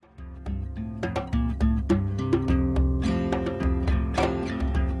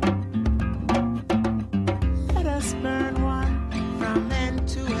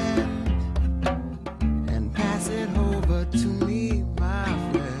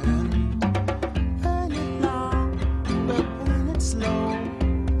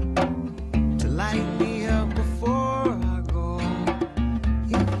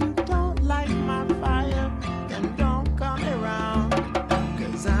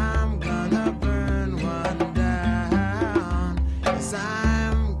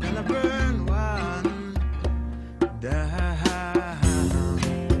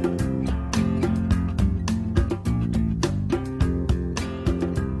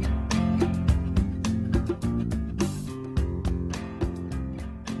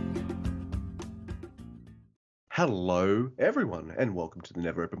Hello, everyone, and welcome to the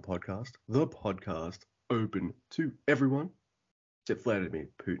Never Open Podcast, the podcast open to everyone, except Vladimir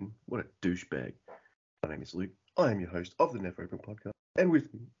Putin. What a douchebag. My name is Luke. I am your host of the Never Open Podcast, and with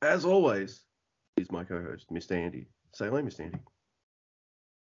me, as always, is my co-host, Mr. Andy. Say hello, Mr. Andy.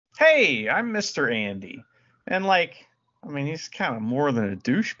 Hey, I'm Mr. Andy. And he's kind of more than a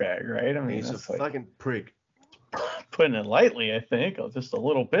douchebag, right? He's a That's fucking prick. putting it lightly, I think, just a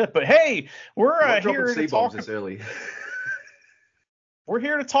little bit. But hey, we're Not dropping here to C-bombs talk. this early. We're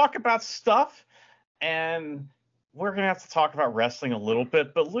here to talk about stuff, and we're gonna have to talk about wrestling a little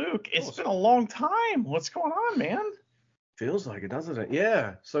bit. But Luke, it's been a long time. What's going on, man? Feels like it, doesn't it?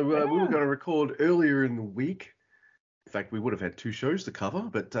 Yeah. So we were Yeah. going to record earlier in the week. In fact, we would have had two shows to cover,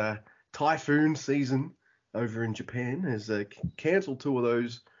 but Typhoon season over in Japan has cancelled two of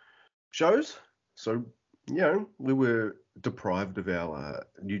those shows. So, we were deprived of our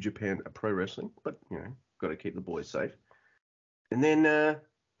New Japan Pro Wrestling, but, got to keep the boys safe. And then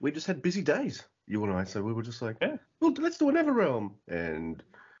we just had busy days, you and I. So we were just like, well, let's do a NetherRealm. And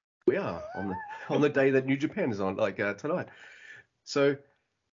we are on the day that New Japan is on, tonight. So,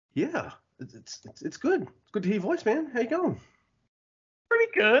 yeah, it's good. It's good to hear your voice, man. How you going?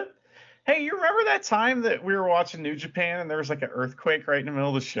 Pretty good. Hey, you remember that time that we were watching New Japan and there was like an earthquake right in the middle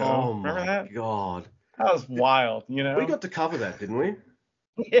of the show? Oh, remember that? God. That was wild, you know? We got to cover that, didn't we?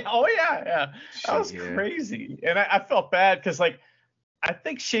 Yeah, oh yeah. That was crazy. And I felt bad because I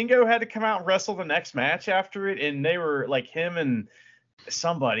think Shingo had to come out and wrestle the next match after it, and they were like him and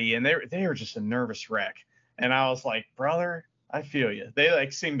somebody, and they were just a nervous wreck. And I was like, brother, I feel you. They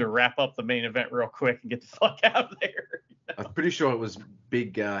seemed to wrap up the main event real quick and get the fuck out of there. I'm pretty sure it was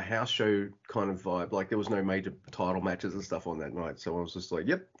big house show kind of vibe. Like there was no major title matches and stuff on that night, so I was just like,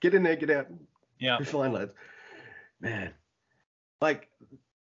 "Yep, get in there, get out, yeah, be fine, lads." Man, like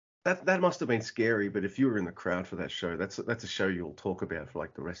that must have been scary. But if you were in the crowd for that show, that's a show you'll talk about for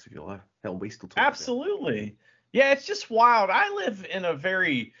like the rest of your life. Hell, we still talk absolutely. About. Yeah, it's just wild. I live in a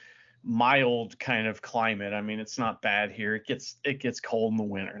very mild kind of climate. I mean, it's not bad here. It gets cold in the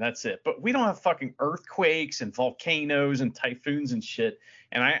winter. That's it. But we don't have fucking earthquakes and volcanoes and typhoons and shit.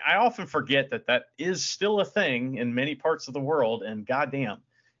 And I often forget that is still a thing in many parts of the world. And goddamn,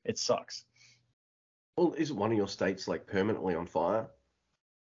 it sucks. Well, isn't one of your states like permanently on fire?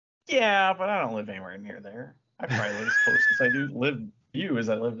 Yeah, but I don't live anywhere near there. I probably live as close as I do live you as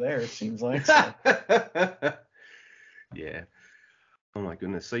I live there. It seems like. So. Yeah. Oh my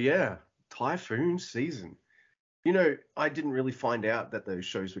goodness. So yeah, Typhoon season. You know, I didn't really find out that those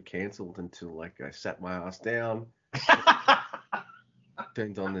shows were cancelled until like I sat my ass down,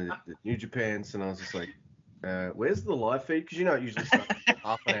 turned on the New Japans, and I was just like, where's the live feed? Because it usually starts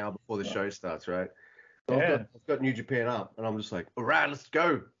half an hour before the show starts, right? So yeah. I've got New Japan up, and I'm just like, all right, let's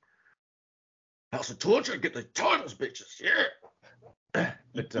go. House of Torture, get the titles, bitches, yeah.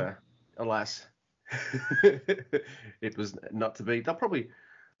 But alas, it was not to be. They'll probably,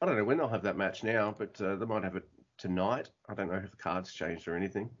 I don't know when they'll have that match now, but they might have it tonight. I don't know if the card's changed or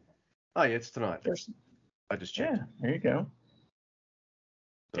anything. Oh yeah, it's tonight. I just checked. Yeah, there you go.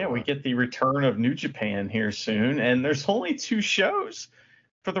 So, yeah, we get the return of New Japan here soon, and there's only two shows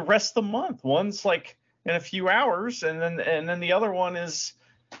for the rest of the month. One's like in a few hours, and then the other one is,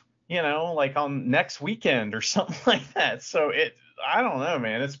 like on next weekend or something like that. So I don't know,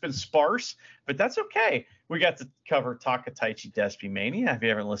 man. It's been sparse, but that's okay. We got to cover Takataichi Despy Mania. If you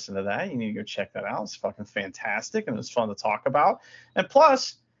haven't listened to that, you need to go check that out. It's fucking fantastic, and it's fun to talk about. And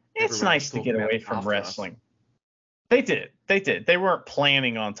plus, it's nice to get away from wrestling. They did. They weren't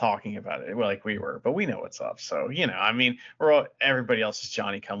planning on talking about it like we were, but we know what's up. So, everybody else is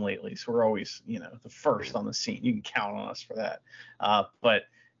Johnny come lately. So we're always, the first on the scene. You can count on us for that. But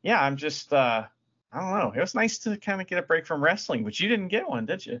yeah, I'm just, I don't know. It was nice to kind of get a break from wrestling, but you didn't get one,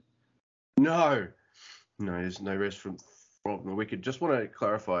 did you? No, there's no rest from the wicked. Just want to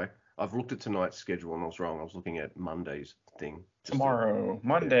clarify. I've looked at tonight's schedule and I was wrong. I was looking at Monday's thing. Tomorrow,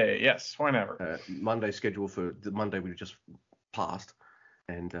 Monday, yeah. Yes, whenever. Monday schedule for the Monday we just passed,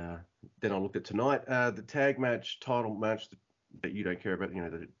 and then I looked at tonight. The tag match, title match that you don't care about,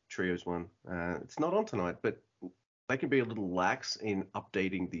 the trios one. It's not on tonight, but they can be a little lax in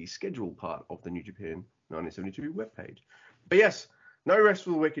updating the schedule part of the New Japan 1972 webpage. But yes, no rest for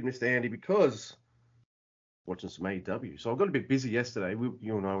the wicked, Mr. Andy, because watching some AEW. So I got a bit busy yesterday.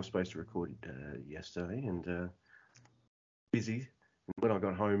 You and I were supposed to record yesterday, and busy. And when I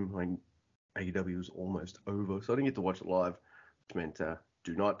got home, AEW was almost over, so I didn't get to watch it live, which meant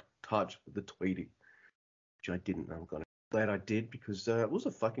do not touch the Tweety, which I didn't. I'm glad I did because it was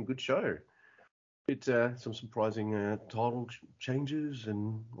a fucking good show. Some surprising title changes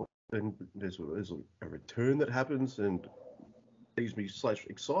and then there's a return that happens and leaves me /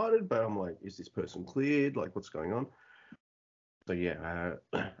 excited, but I'm like, is this person cleared? Like, what's going on? So yeah,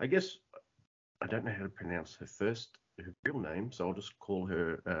 I guess I don't know how to pronounce her real name, so I'll just call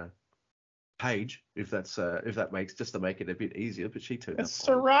her Paige, if that makes, just to make it a bit easier. But she turned It's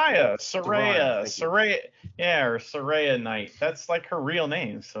up. Saraya. Yeah, or Saraya Knight. That's like her real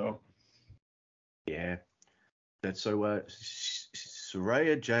name. So yeah, that's so.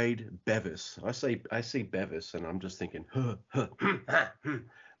 Saraya Jade Bevis. I see Bevis, and I'm just thinking,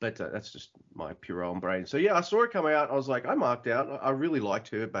 but that's just my pure own brain. So yeah, I saw her come out. I was like, I marked out. I really liked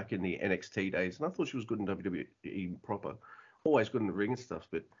her back in the NXT days, and I thought she was good in WWE proper. Always good in the ring and stuff,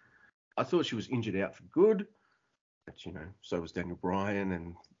 but I thought she was injured out for good. But so was Daniel Bryan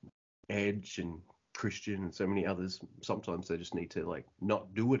and Edge and Christian and so many others. Sometimes they just need to like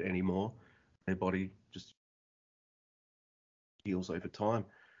not do it anymore. Their body just heals over time.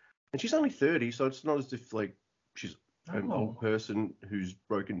 And she's only 30, so it's not as if like she's an old person who's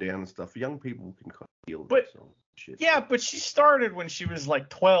broken down and stuff. Young people can kind of heal shit. Yeah, but she started when she was like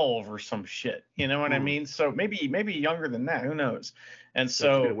 12 or some shit. You know what I mean? So maybe younger than that. Who knows? And so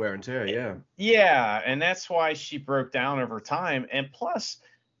it's a bit of wear and tear, yeah. Yeah, and that's why she broke down over time. And plus,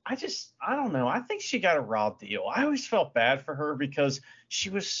 I don't know. I think she got a raw deal. I always felt bad for her because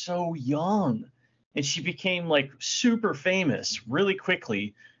she was so young. And she became like super famous really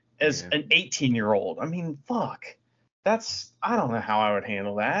quickly as an 18-year-old. I mean, fuck. I don't know how I would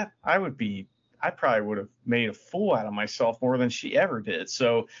handle that. I probably would have made a fool out of myself more than she ever did.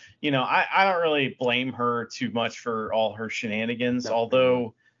 So, I don't really blame her too much for all her shenanigans,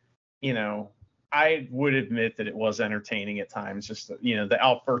 although, I would admit that it was entertaining at times, just, the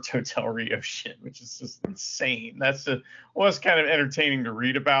Alberto Del Rio shit, which is just insane. Was kind of entertaining to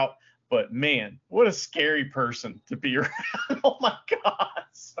read about. But man, what a scary person to be around. Oh my God.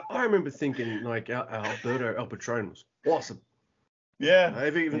 I remember thinking like Alberto El Patron was awesome. Yeah. I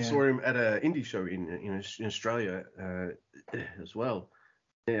even saw him at an indie show in Australia as well.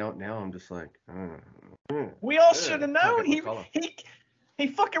 Now I'm just like, we all should have known. He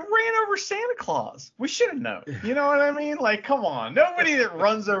fucking ran over Santa Claus. We should have known. You know what I mean? Like, come on. Nobody that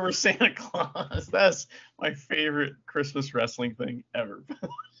runs over Santa Claus. That's my favorite Christmas wrestling thing ever.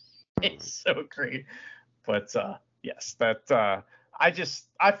 It's so great. But yes,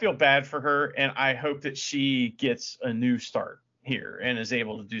 I feel bad for her, and I hope that she gets a new start here and is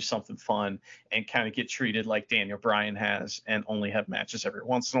able to do something fun and kind of get treated like Daniel Bryan has and only have matches every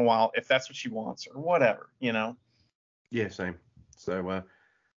once in a while if that's what she wants or whatever, Yeah, same. So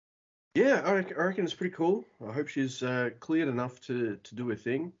yeah, I reckon it's pretty cool. I hope she's cleared enough to do her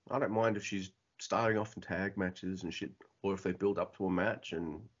thing. I don't mind if she's starting off in tag matches and shit, or if they build up to a match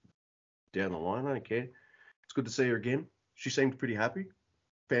and down the line. I don't care. It's good to see her again. She seemed pretty happy.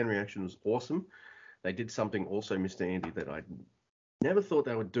 Fan reaction was awesome. They did something also, Mr. Andy, that I never thought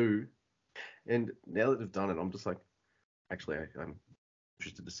they would do. And now that they've done it, I'm just like, actually, I'm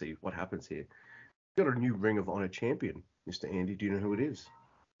interested to see what happens here. We've got a new Ring of Honor champion, Mr. Andy. Do you know who it is?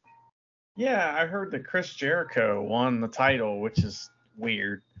 Yeah, I heard that Chris Jericho won the title, which is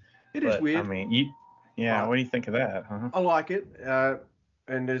weird. It is weird. I mean, what do you think of that? Huh? I like it.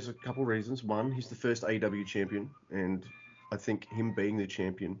 And there's a couple reasons. One, he's the first AEW champion, and I think him being the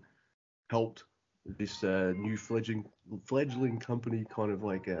champion helped this new fledgling company kind of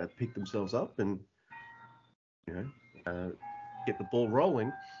like pick themselves up and get the ball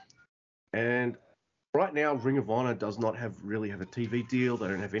rolling. And right now, Ring of Honor does not really have a TV deal. They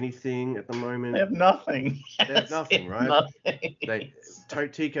don't have anything at the moment. They have nothing. They have nothing, right? Nothing.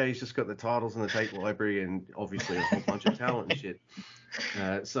 TK's just got the titles in the tape library and obviously a whole bunch of talent and shit.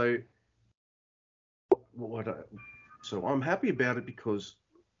 So I'm happy about it because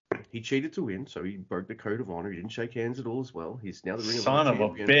he cheated to win, so he broke the code of honor. He didn't shake hands at all as well. He's now the Ring of Honor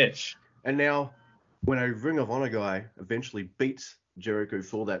champion. Son of a bitch. And now, when a Ring of Honor guy eventually beats Jericho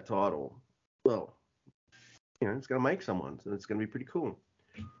for that title, well, it's going to make someone, so it's going to be pretty cool.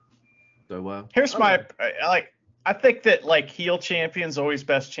 So here's I think that like heel champion's always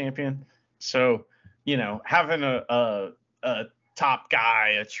best champion. So having a top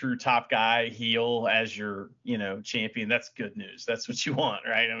guy, a true top guy heel as your champion, that's good news. That's what you want,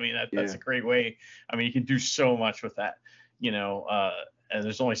 right? I mean that's a great way. I mean you can do so much with that, and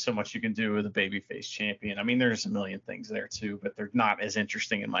there's only so much you can do with a babyface champion. I mean, there's a million things there too, but they're not as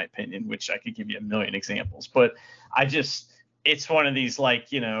interesting in my opinion, which I could give you a million examples. But it's one of these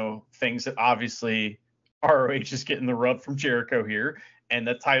things that obviously ROH is getting the rub from Jericho here, and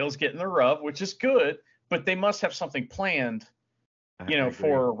the title's getting the rub, which is good, but they must have something planned,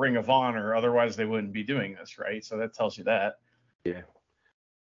 for Ring of Honor. Otherwise they wouldn't be doing this, right? So that tells you that. Yeah.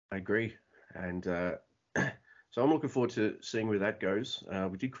 I agree. And so I'm looking forward to seeing where that goes.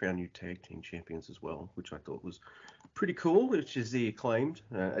 We did crown new tag team champions as well, which I thought was pretty cool, which is the Acclaimed,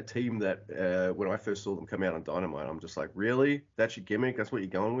 a team that when I first saw them come out on Dynamite, I'm just like, really? That's your gimmick? That's what you're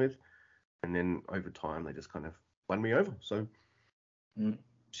going with? And then over time, they just kind of won me over. So,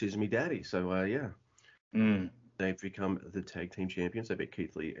 she's me daddy. So, yeah. They've become the tag team champions. They beat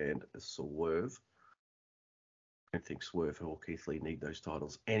Keith Lee and Swerve. I don't think Swerve or Keith Lee need those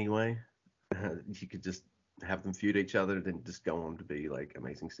titles anyway. You could just have them feud each other, then just go on to be like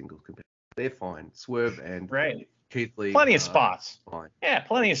amazing singles competitors. They're fine. Swerve and Keith Lee. Plenty of spots. Fine. Yeah,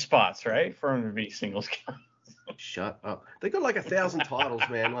 plenty of spots, right? For them to be singles guys. Shut up. They got like 1,000 titles,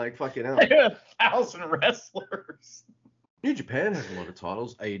 man. Like, fucking hell. They got 1,000 wrestlers. New Japan has a lot of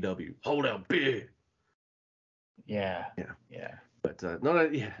titles. AEW. Hold out beer. Yeah. But so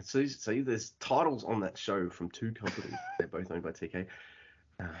there's titles on that show from two companies. They're both owned by TK.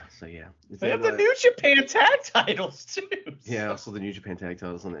 So yeah. They have the New Japan tag titles too. Yeah, I saw the New Japan tag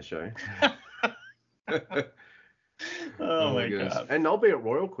titles on that show. Oh my god. And they'll be at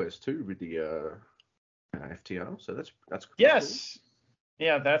Royal Quest too with the FTR. So that's yes. Cool.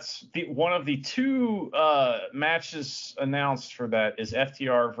 Yeah, that's one of the two matches announced for that is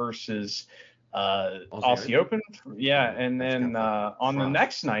FTR versus Aussie Open. Yeah, and then on the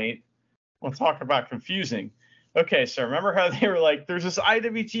next night, we'll talk about confusing. Okay, so remember how they were like, there's this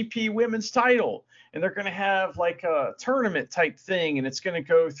IWGP women's title, and they're going to have like a tournament type thing, and it's going to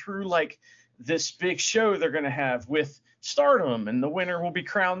go through like this big show they're going to have with Stardom, and the winner will be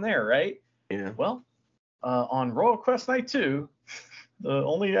crowned there, right? Yeah. Well, on Royal Quest Night 2, the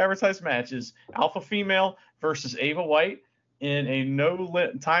only advertised match is Alpha Female versus Ava White in a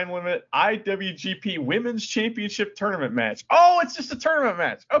time limit IWGP Women's Championship tournament match. Oh, it's just a tournament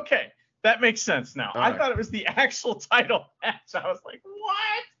match. Okay, that makes sense now. I thought it was the actual title match. I was like,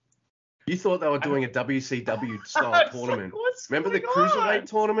 what? You thought they were doing a WCW style tournament. Like, remember the Cruiserweight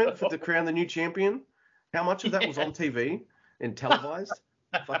tournament to crown the new champion? How much of that was on TV and televised?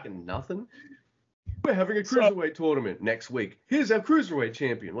 Fucking nothing. We're having a Cruiserweight tournament next week. Here's our Cruiserweight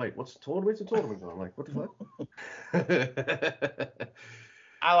champion. Wait, what's the tournament? What's the tournament going? Like, what the fuck?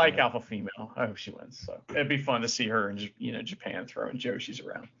 I like Alpha Female. I hope she wins. So it'd be fun to see her in Japan throwing Joshi's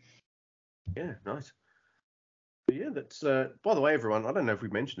around. Yeah, nice. But yeah, that's by the way, everyone, I don't know if we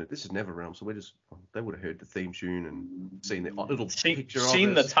mentioned it. This is NetherRealm, so they would have heard the theme tune and seen the little picture of it.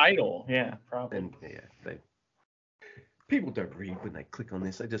 Seen the title, yeah, probably. And yeah, people don't read when they click on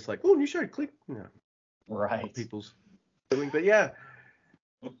this. They're just like, oh, new show, click. Right. People's doing, but yeah,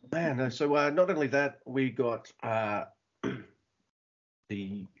 man. So not only that, we got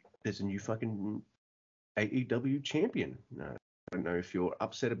there's a new fucking AEW champion. I don't know if you're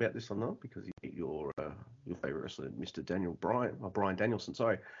upset about this or not because your favorite wrestler, Mr. Bryan Danielson.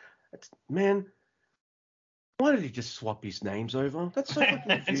 Sorry, man. Why did he just swap his names over? That's so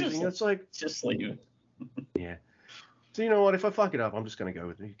fucking confusing. It's like just leave it. Yeah. So you know what? If I fuck it up, I'm just going to go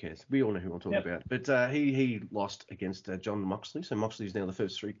with it. Who cares? We all know who I'm talking about. But he lost against Jon Moxley. So Moxley's now the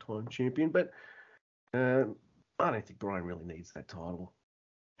first 3-time champion. But I don't think Bryan really needs that title.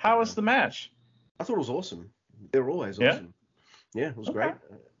 How was the match? I thought it was awesome. They're always awesome. Yeah, it was great.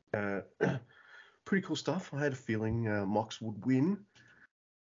 Pretty cool stuff. I had a feeling Mox would win.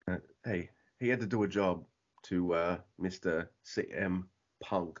 Hey, he had to do a job to Mr. CM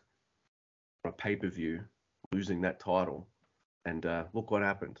Punk on a pay-per-view, losing that title, and look what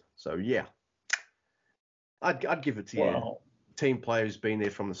happened. So yeah, I'd give it to you. Team player's been there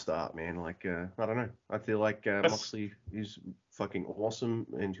from the start, man. Like I don't know, I feel like Moxley is fucking awesome,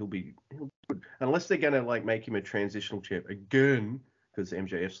 and he'll be good. Unless they're gonna like make him a transitional champ again, because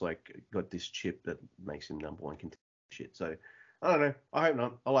MJF's like got this chip that makes him number one contender shit. So I don't know. I hope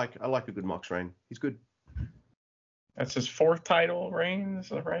not. I like a good Mox reign. He's good. That's his 4th title reign, is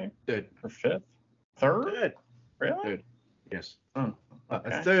that right? 3rd. Or 5th? 3rd? 3rd. Really? 3rd. Yes. Oh, okay.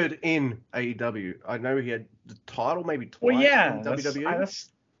 A 3rd in AEW. I know he had the title maybe twice in WWE.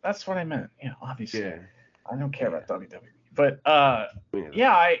 That's what I meant. Yeah, obviously. Yeah. I don't care about WWE. But I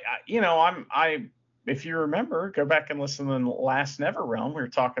if you remember, go back and listen to the last NetherRealm. We were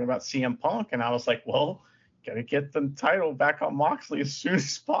talking about CM Punk, and I was like, well, gotta get the title back on Moxley as soon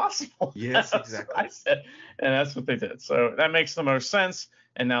as possible. Yes, exactly. I said, and that's what they did. So that makes the most sense.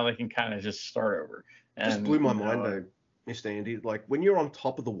 And now they can kind of just start over. And, just blew my mind though, Mr. Andy. Like when you're on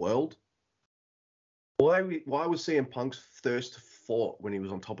top of the world, why was CM Punk's first thought when he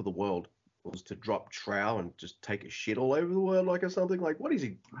was on top of the world was to drop trowel and just take a shit all over the world like or something? Like what is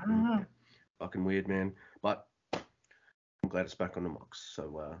he? I don't know. Fucking weird, man. But I'm glad it's back on the Mox.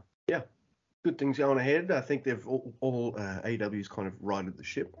 So yeah. good things going ahead. I think they've all AEW's kind of righted the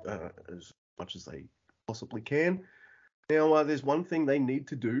ship as much as they possibly can. Now, there's one thing they need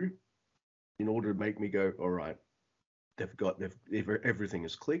to do in order to make me go, all right, everything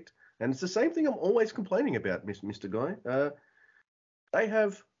is clicked. And it's the same thing I'm always complaining about, Mr. Guy. They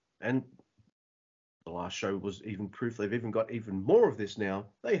have, and the last show was even proof, they've even got even more of this now.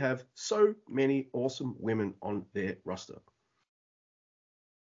 They have so many awesome women on their roster.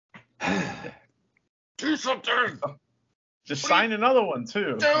 Do something! Just sign another one,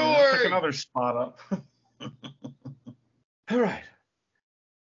 too. Pick another spot up. All right.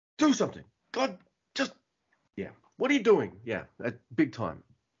 Do something. God, just, yeah. What are you doing? Yeah, big time.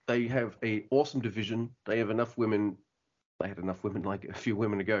 They have a awesome division. They have enough women. They had enough women like a few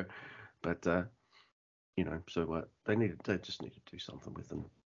women ago. But, so they just need to do something with them.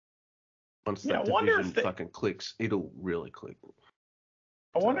 Once that division fucking clicks, it'll really click.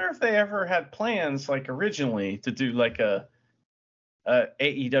 I wonder if they ever had plans, like originally, to do like a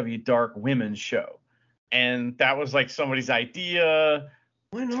AEW Dark Women's show, and that was like somebody's idea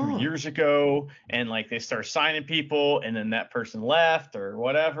 2 years ago, and like they started signing people, and then that person left or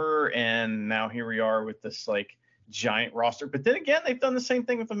whatever, and now here we are with this like giant roster. But then again, they've done the same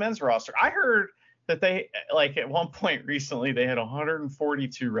thing with the men's roster. I heard that they like at one point recently they had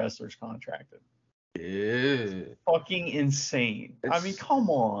 142 wrestlers contracted. Yeah. Fucking insane. I mean, come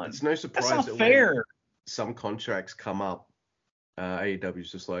on. It's no surprise that's not fair. When some contracts come up,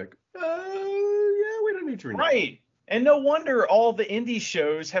 AEW's just like, yeah, we don't need to renew. Right. And no wonder all the indie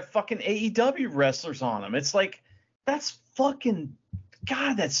shows have fucking AEW wrestlers on them. It's like, that's fucking,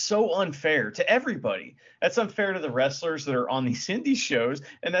 God, that's so unfair to everybody. That's unfair to the wrestlers that are on these indie shows,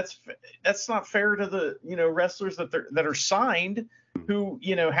 and that's not fair to the wrestlers that are signed, who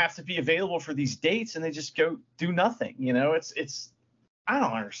have to be available for these dates, and they just go do nothing. It's I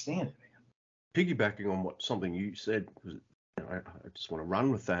don't understand it, man. Piggybacking on something you said, I just want to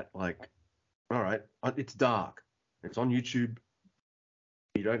run with that. Like, all right, it's dark. It's on YouTube.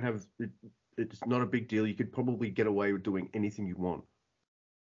 You don't have it's not a big deal. You could probably get away with doing anything you want.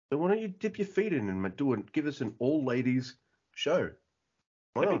 So why don't you dip your feet in and give us an all ladies show?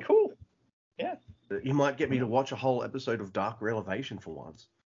 That'd be cool. Yeah. You might get me to watch a whole episode of Dark Elevation for once.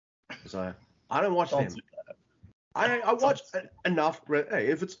 So I don't watch them. I watch enough. Hey,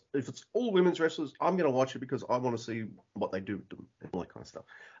 if it's all women's wrestlers, I'm gonna watch it because I want to see what they do with them and all that kind of stuff.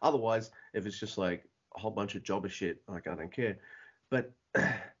 Otherwise, if it's just like a whole bunch of jobber shit, like I don't care. But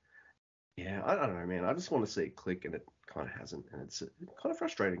yeah, I don't know, man. I just want to see it click, and it kind of hasn't, and it's kind of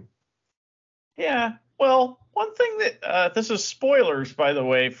frustrating. Yeah. Well, one thing that this is spoilers, by the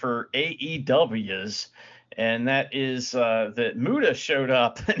way, for AEW's, and that is that Muta showed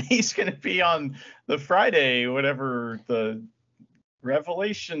up, and he's going to be on the Friday, whatever the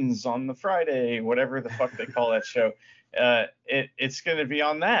Revelations on the Friday, whatever the fuck they call that show. It's going to be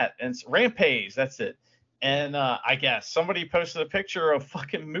on that, and it's Rampage. That's it. And I guess somebody posted a picture of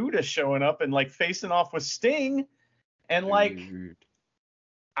fucking Muta showing up and like facing off with Sting, and like. Dude.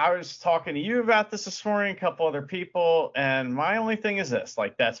 I was talking to you about this morning, a couple other people, and my only thing is this: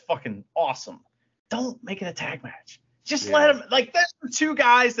 like, that's fucking awesome. Don't make it a tag match. Just let them, like, that's for two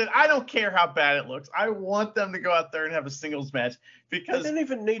guys that I don't care how bad it looks. I want them to go out there and have a singles match because they don't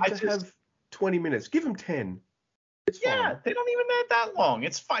even need to have 20 minutes. Give them 10. It's fine. They don't even need that long.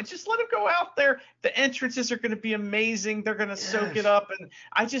 It's fine. Just let them go out there. The entrances are going to be amazing. They're going to soak it up, and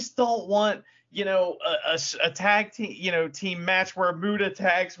I just don't want. A tag team, team match where Muta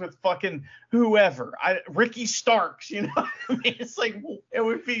tags with fucking whoever, Ricky Starks, I mean, it's like, it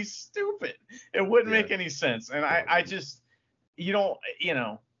would be stupid. It wouldn't make any sense. And I just,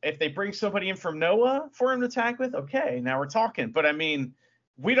 if they bring somebody in from Noah for him to tag with, okay, now we're talking. But I mean,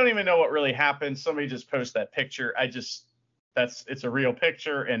 we don't even know what really happened. Somebody just posted that picture. It's a real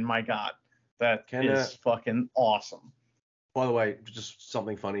picture. And my God, that is fucking awesome. By the way, just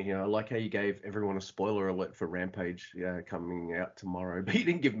something funny here. I like how you gave everyone a spoiler alert for Rampage coming out tomorrow, but you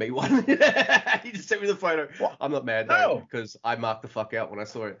didn't give me one. You just sent me the photo. What? I'm not mad though, because I marked the fuck out when I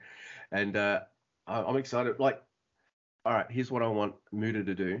saw it, and I'm excited. Like, all right, here's what I want Muta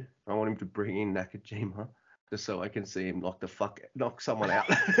to do. I want him to bring in Nakajima just so I can see him knock someone out.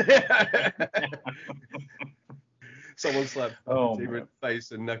 Someone slapped Nakajima in the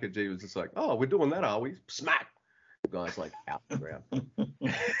face, and Nakajima was just like, "Oh, we're doing that, are we?" Smack. The guy's like out the ground.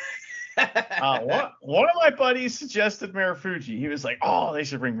 One of my buddies suggested Marufuji. He was like, "Oh, they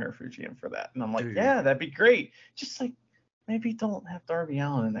should bring Marufuji in for that." And I'm like, "Yeah, that'd be great." Just like, maybe don't have Darby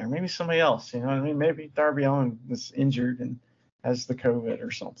Allin in there. Maybe somebody else. You know what I mean? Maybe Darby Allin is injured and has the COVID or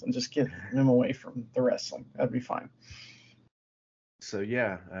something. Just get him away from the wrestling. That'd be fine. So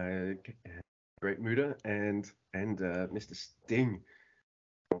yeah, Great Muta and Mr. Sting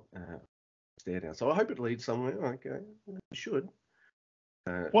stare down. So I hope it leads somewhere. Like it should.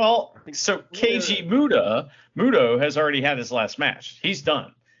 Well, so Keiji Muto has already had his last match. He's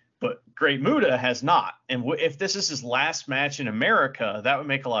done. But Great Muta has not. And if this is his last match in America, that would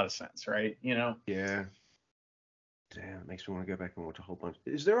make a lot of sense, right? You know? Yeah. Damn, it makes me want to go back and watch a whole bunch.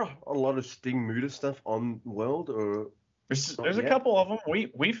 Is there a lot of Sting Muta stuff on World, or there's a couple of them.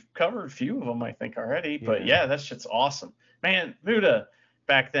 We've covered a few of them, I think, already. But yeah, that shit's awesome. Man, Muta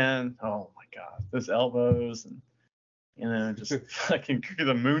back then, oh my God, those elbows and just fucking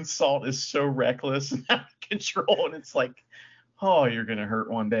the moonsault is so reckless and out of control, and it's like, oh, you're gonna hurt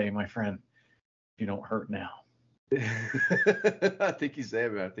one day, my friend. You don't hurt now. I think he's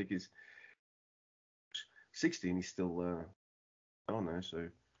there, man. I think he's 60 and he's still I don't know, so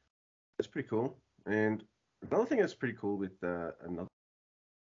that's pretty cool. And another thing that's pretty cool with another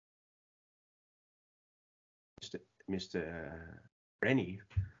Mr. Rennie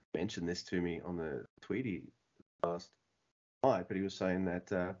mentioned this to me on the Tweety last night, but he was saying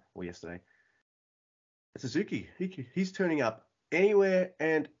that or yesterday, Suzuki, he's turning up anywhere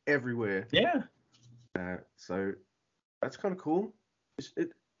and everywhere. Yeah. So that's kind of cool.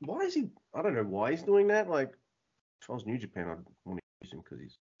 Why is he? I don't know why he's doing that. Like, if I was New Japan, I'd want to use him because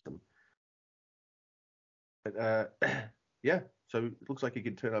he's some. But yeah. So it looks like he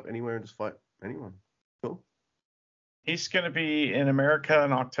could turn up anywhere and just fight anyone. Cool. He's going to be in America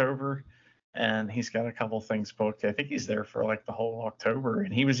in October, and he's got a couple things booked. I think he's there for like the whole October,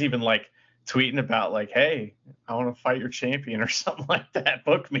 and he was even like tweeting about like, hey, I want to fight your champion or something like that.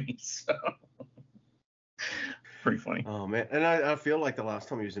 Book me. So pretty funny. Oh man, and I feel like the last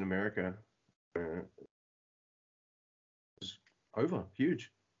time he was in America was over,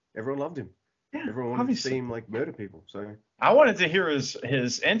 huge. Everyone loved him. Yeah, everyone wanted to see him like murder people. So I wanted to hear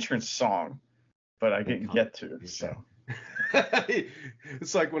his entrance song, but I didn't get to. So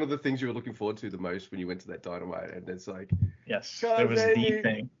it's like one of the things you were looking forward to the most when you went to that Dynamite, and it's like, yes, it was the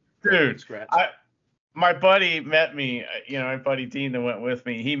thing, dude. My buddy met me, my buddy Dean that went with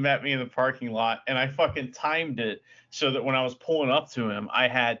me, he met me in the parking lot, and I fucking timed it so that when I was pulling up to him, I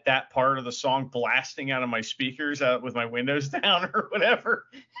had that part of the song blasting out of my speakers out with my windows down or whatever.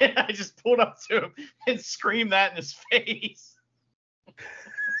 And I just pulled up to him and screamed that in his face.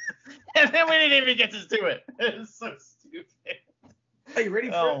 And then we didn't even get to do it. It was so stupid. Are you ready?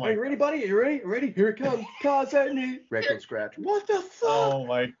 Are you ready, buddy? Are you ready? Ready? Here it comes. Cause I need record scratch. What the fuck? Oh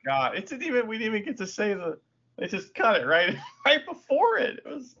my god! We didn't even get to say they just cut it right before it. It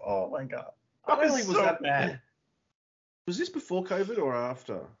was, oh my god. I was so mad. Was this before COVID or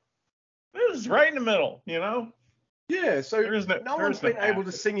after? It was right in the middle, Yeah, so no one's been able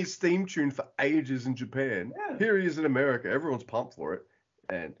to sing his theme tune for ages in Japan. Yeah. Here he is in America. Everyone's pumped for it.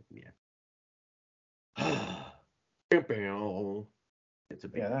 And yeah. It's a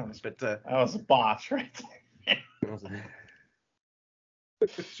big that was a botch right there. It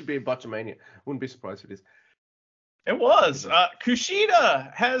should be a botchamania. Wouldn't be surprised if it is. It was.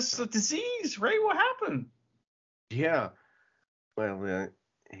 Kushida has a disease, right? What happened? Yeah. Well,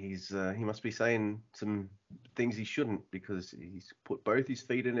 he must be saying some things he shouldn't because he's put both his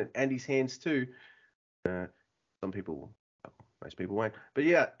feet in it and his hands too. Some people, most people won't. But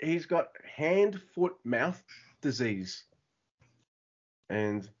yeah, he's got hand, foot, mouth disease.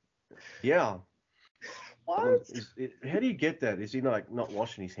 And yeah. What? How do you get that? Is he like not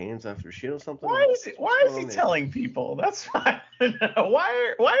washing his hands after a shit or something? Why is he telling people? That's fine.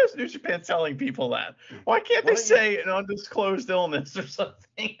 Why is New Japan telling people that? Why can't they say an undisclosed illness or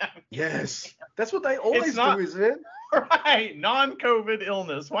something? Yes. That's what they always do, isn't it? Right. Non-COVID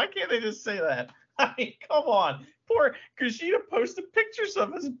illness. Why can't they just say that? I mean, come on. Poor Kushida posted pictures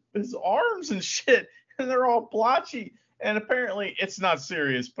of his arms and shit, and they're all blotchy. And apparently it's not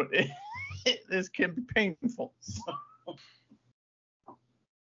serious, but this can be painful. So. Oh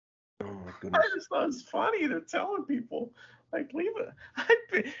my goodness. I just thought it's funny. They're telling people, like, leave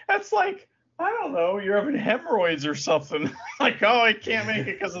it. That's like, I don't know, you're having hemorrhoids or something. Like, oh, I can't make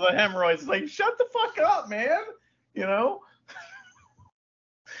it because of the hemorrhoids. Like, shut the fuck up, man.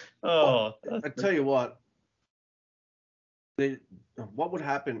 Oh. I tell you what. What would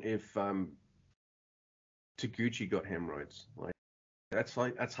happen if Taguchi got hemorrhoids? Like that's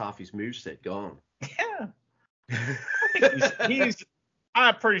half his moveset gone. Yeah.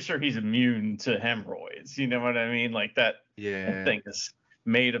 I'm pretty sure he's immune to hemorrhoids. You know what I mean? Like that. Yeah. That thing is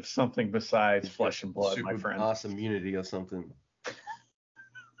made of something besides flesh and blood, my friend. Ass immunity or something.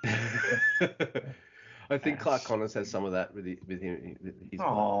 I think Clark Connors has some of that with him.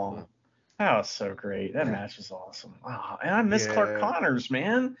 Oh. That was so great. That match was awesome. Wow. And I miss Clark Yeah. Connors,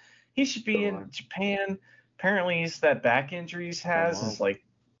 man. He should be in Japan. Apparently, he's that back injury he has is like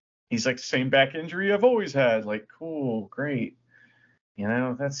he's like the same back injury I've always had. Like, cool, great. You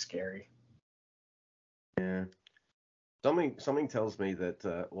know, that's scary. Yeah. Something tells me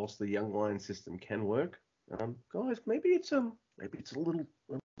that whilst the young lion system can work, guys, maybe it's a little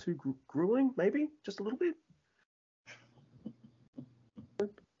too grueling, maybe just a little bit.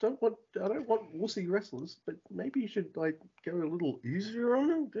 I don't want wussy wrestlers, but maybe you should like go a little easier on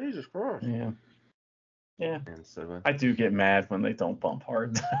them. Jesus Christ. Yeah. Yeah. And so I do get mad when they don't bump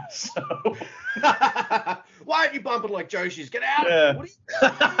hard. So why aren't you bumping like Joshi's? Get out of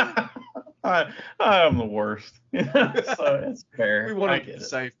here. What I'm the worst. So it's fair. We want to be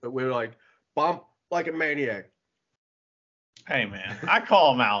safe, but we're like bump like a maniac. Hey man, I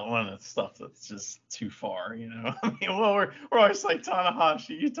call them out when it's stuff that's just too far, you know. I mean, well, we're always like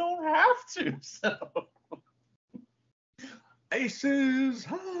Tanahashi, you don't have to. So Aces,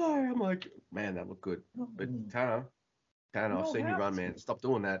 hi. I'm like, man, that looked good. But Tana, I've seen you run, man. Stop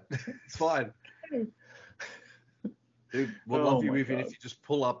doing that. It's fine. Dude, we'll love you even if you just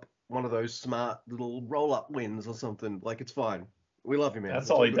pull up one of those smart little roll-up wins or something. Like, it's fine. We love you, man. That's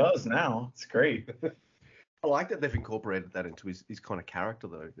all he does now. It's great. I like that they've incorporated that into his kind of character,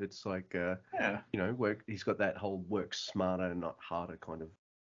 though. It's like, you know, he's got that whole work smarter, not harder kind of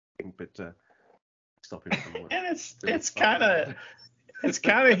thing, but stop him from work. And it's kind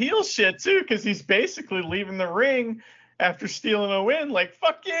of heel shit, too, because he's basically leaving the ring after stealing a win, like,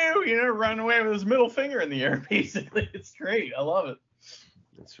 fuck you, know, running away with his middle finger in the air, basically. It's great. I love it.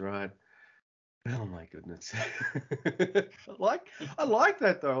 That's right. Oh my goodness. I like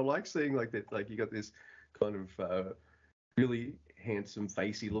that though. I like seeing like that. Like you got this kind of really handsome,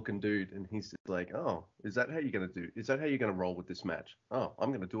 facey looking dude, and he's just like, oh, is that how you're gonna do? Is that how you're gonna roll with this match? Oh,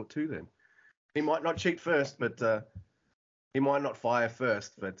 I'm gonna do it too then. He might not cheat first, but he might not fire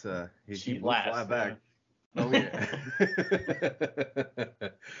first, but he will fire back. Yeah. Oh yeah.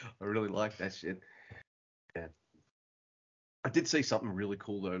 I really like that shit. Yeah. I did see something really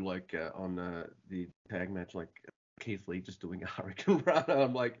cool though, like on the tag match, like Keith Lee just doing a Hurricane Rana.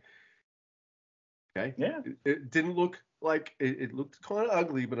 I'm like, okay, yeah. It didn't look like it looked kind of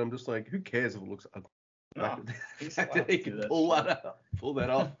ugly, but I'm just like, who cares if it looks ugly? No, he can pull that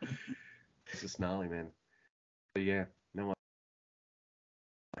off. It's just gnarly, man. But yeah, no.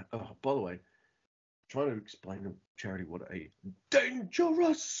 Oh, by the way, trying to explain to Charity what a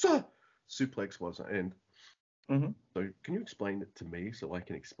dangerous suplex was, and. Mm-hmm. So can you explain it to me so I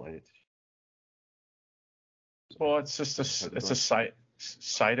can explain it to you? Well, it's just a Saito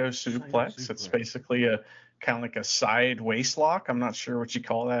suplex. It's basically a kind of like a side waist lock. I'm not sure what you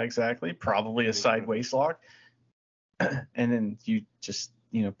call that exactly. Probably a side waist lock. And then you just,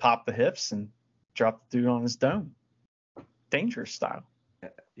 you know, pop the hips and drop the dude on his dome. Dangerous style.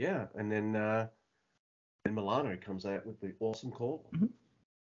 Yeah, and then Milano comes out with the awesome call. Mm-hmm.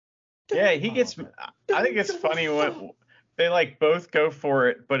 Yeah, he gets. I think it's funny when they like both go for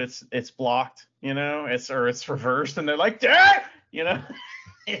it, but it's blocked, you know. It's reversed, and they're like, "Dang!" You know,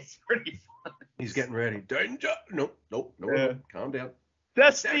 it's pretty fun. He's getting ready. Danger! Nope. Yeah. Calm down.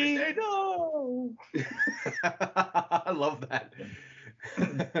 Destiny, no. I love that.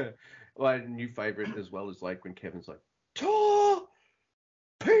 My new favorite as well is like when Kevin's like, torpedo.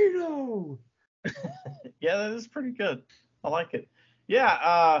 Yeah, that is pretty good. I like it.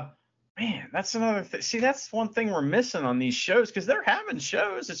 Yeah. Man, that's another thing. See, that's one thing we're missing on these shows because they're having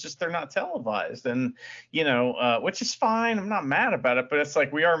shows. It's just they're not televised, and you know, which is fine. I'm not mad about it, but it's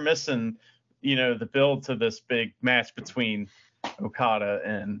like we are missing, you know, the build to this big match between Okada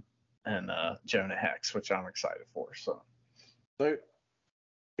and Jonah Hex, which I'm excited for. So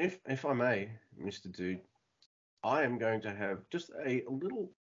if I may, Mr. Dude, I am going to have just a little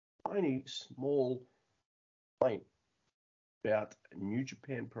tiny small complaint about New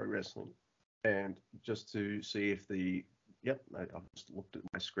Japan Pro Wrestling, and just to see if I've just looked at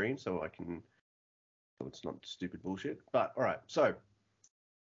my screen so I can, so it's not stupid bullshit. But all right, so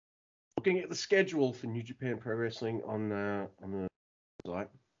looking at the schedule for New Japan Pro Wrestling on the site,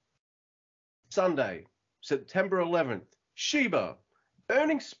 Sunday, September 11th, Sheba,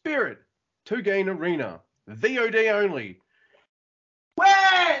 Burning Spirit, Two Gain Arena, VOD only.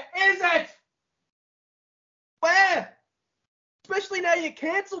 Where is it? Where? Especially now you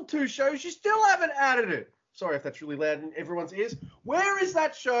cancelled 2 shows, you still haven't added it. Sorry if that's really loud in everyone's ears. Where is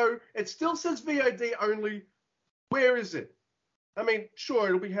that show? It still says VOD only. Where is it? I mean, sure,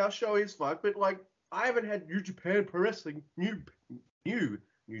 it'll be house show is fine, but like, I haven't had New Japan Pro Wrestling, new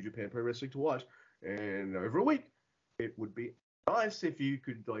New Japan Pro Wrestling to watch, and over a week. It would be Nice if you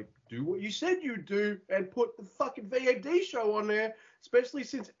could like do what you said you'd do and put the fucking VOD show on there, especially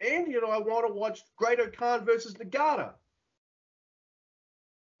since Andy and I want to watch Great-O-Khan versus Nagata.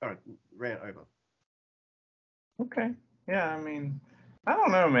 All right, rant over. Okay. Yeah, I mean, I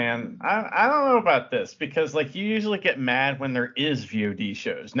don't know, man. I don't know about this because like you usually get mad when there is VOD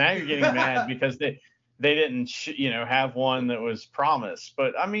shows. Now you're getting mad because they didn't have one that was promised.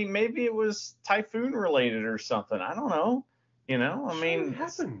 But I mean, maybe it was Typhoon related or something. I don't know. I mean, what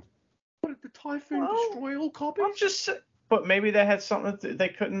happened? What did the Typhoon destroy all copies? But maybe they had something that they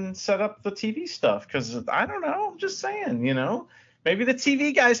couldn't set up the TV stuff because I don't know. I'm just saying, maybe the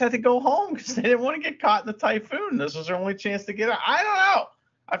TV guys had to go home because they didn't want to get caught in the typhoon. This was their only chance to get out. I don't know.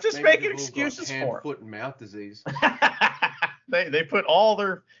 I'm just making excuses for hand, foot, and mouth disease. They put all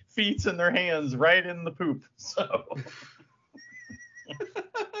their feet and their hands right in the poop. So.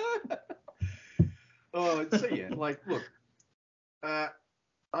 So yeah, like, look.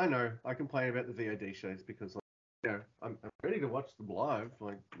 I know I complain about the VOD shows because, I'm ready to watch them live.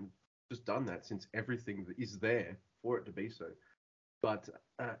 Like, I've just done that since everything is there for it to be so. But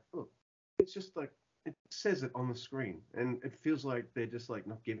look, it's just like it says it on the screen, and it feels like they're just like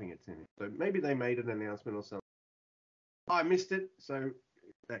not giving it to me. So maybe they made an announcement or something. I missed it, so in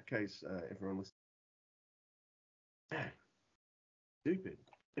that case, everyone listen. Stupid,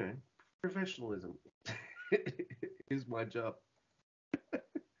 professionalism is my job.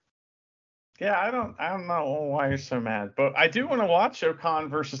 Yeah, I don't know why you're so mad, but I do want to watch O-Khan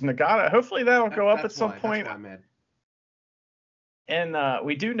versus Nagata. Hopefully that'll go up at some point. That's why I'm mad. And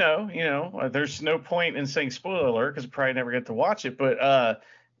we do know, there's no point in saying spoiler alert because we probably never get to watch it. But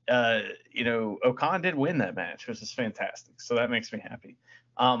O-Khan did win that match, which is fantastic. So that makes me happy.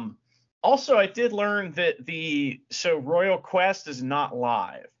 Also, I did learn that Royal Quest is not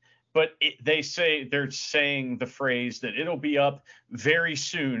live. But they're saying the phrase that it'll be up very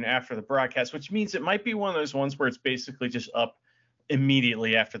soon after the broadcast, which means it might be one of those ones where it's basically just up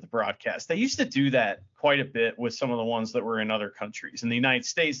immediately after the broadcast. They used to do that quite a bit with some of the ones that were in other countries. In the United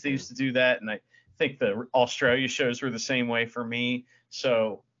States, they used to do that, and I think the Australia shows were the same way for me.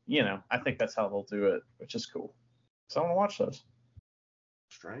 So, I think that's how they'll do it, which is cool. So I want to watch those.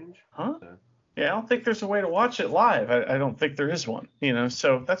 Strange. Huh? Yeah, I don't think there's a way to watch it live. I don't think there is one,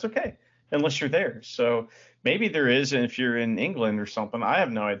 so that's okay, unless you're there. So maybe there is, and if you're in England or something, I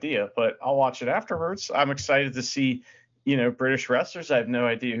have no idea, but I'll watch it afterwards. I'm excited to see, British wrestlers. I have no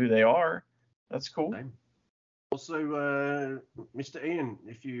idea who they are. That's cool. Same. Also, Mr. Ian,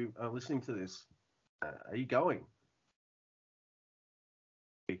 if you are listening to this, are you going?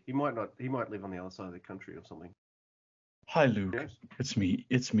 He might not. He might live on the other side of the country or something. Hi, Luke. Yes? It's me,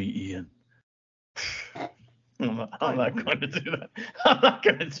 Ian. I'm not going to do that. I'm not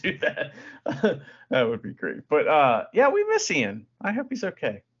going to do that. That would be great. But yeah, we miss Ian. I hope he's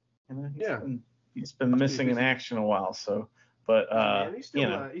okay. He's been missing in action a while. So, but he's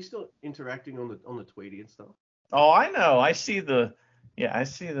still interacting on the Tweety and stuff. Oh, I know. I see the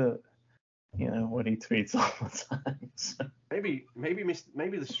what he tweets all the time. So. Maybe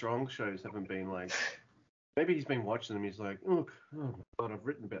the Strong shows haven't been like. Maybe he's been watching them. He's like, oh my God, I've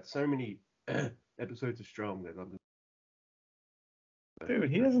written about so many episodes of Strong that I'm just... Dude,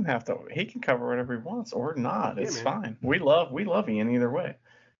 he doesn't have to. He can cover whatever he wants or not. It's fine. We love Ian either way.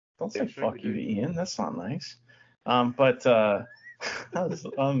 Don't say fuck you to Ian. That's not nice. But that's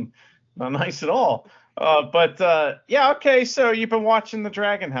not nice at all. Yeah, okay. So you've been watching the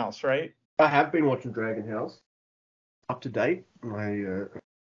Dragon House, right? I have been watching Dragon House. Up to date. I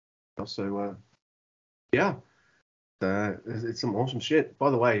also it's some awesome shit. By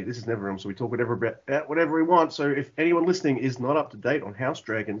the way, this is NetherRealm, so we talk about whatever we want. So if anyone listening is not up to date on House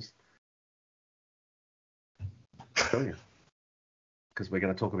Dragons, I'll tell you. Because we're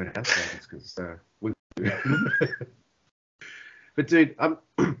going to talk about House Dragons. Because But dude,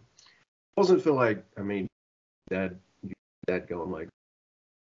 wasn't feel like dad going like,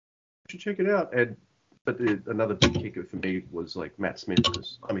 you should check it out. But another big kicker for me was like Matt Smith,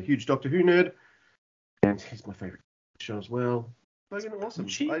 because I'm a huge Doctor Who nerd. And he's my favorite show as well. Fucking awesome.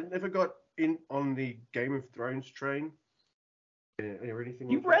 I never got in on the Game of Thrones train or anything.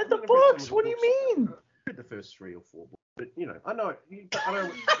 You read the books? What do you mean? I read the first 3 or 4 books, but I know.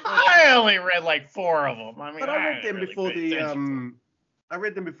 I only read like 4 of them. But I read them before I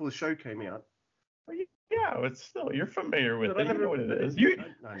read them before the show came out. Yeah, it's still you're familiar with it. You know what it is.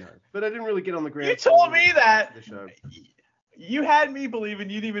 I know, but I didn't really get on the ground. You told me that. You had me believing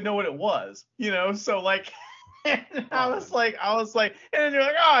you didn't even know what it was, so like, I was like, and then you're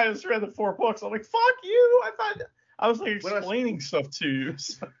like, oh, I just read the 4 books. I'm like, fuck you. I was like explaining stuff to you.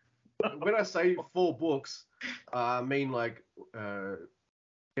 So. when I say 4 books, I mean like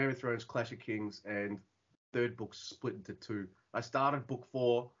Game of Thrones, Clash of Kings, and third book split into 2. I started book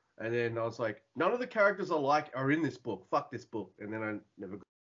 4, and then I was like, none of the characters I like are in this book. Fuck this book. And then I never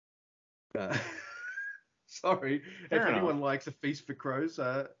got sorry. Fair if enough. anyone likes A Feast for Crows,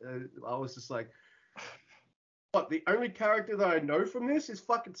 I was just like, what, the only character that I know from this is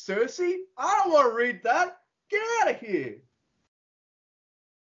fucking Cersei? I don't want to read that. Get out of here.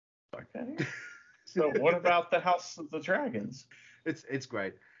 Okay. So what about the House of the Dragons? It's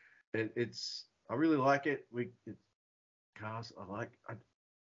great. I really like it. Cars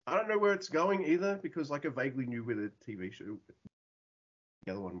I don't know where it's going either, because like I vaguely knew where the TV show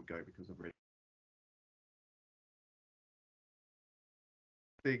the other one would go because I've read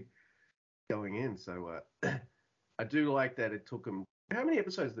big going in. So I do like that it took them. How many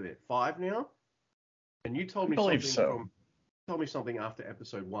episodes are there? 5 now. And you told me something after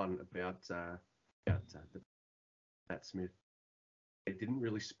episode 1 about Matt Smith. It didn't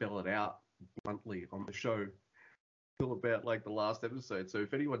really spell it out bluntly on the show until about like the last episode. So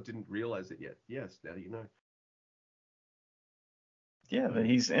if anyone didn't realize it yet, yes, now you know. Yeah, that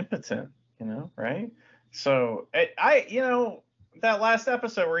he's impotent, right? So I that last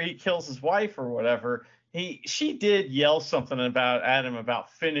episode where he kills his wife or whatever, she did yell something at him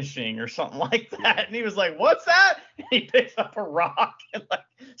about finishing or something like that, and he was like, "What's that?" And he picks up a rock and like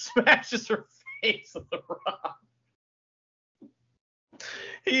smashes her face with the rock.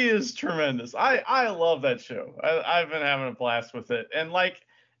 He is tremendous. I love that show. I've been having a blast with it, and like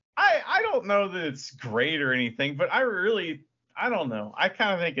I don't know that it's great or anything, but I don't know. I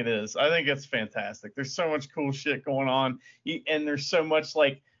kind of think it is. I think it's fantastic. There's so much cool shit going on, and there's so much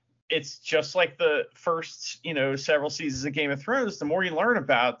like it's just like the first, several seasons of Game of Thrones. The more you learn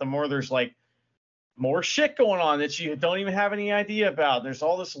about, the more there's like more shit going on that you don't even have any idea about. There's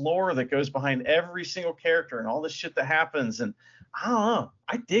all this lore that goes behind every single character and all this shit that happens. And I don't know.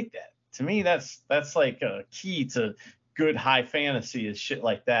 I dig that. To me, that's like a key to good high fantasy is shit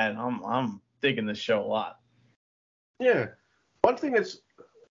like that. And I'm digging this show a lot. Yeah. One thing that's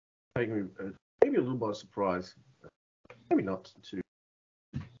taking me maybe a little by surprise, maybe not too.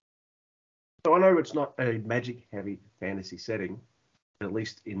 So I know it's not a magic-heavy fantasy setting, at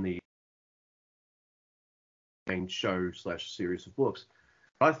least in the main show/series of books.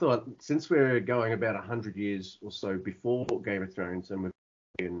 I thought since we're going about 100 years or so before Game of Thrones and we're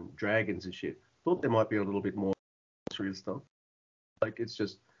in dragons and shit, I thought there might be a little bit more real stuff. Like it's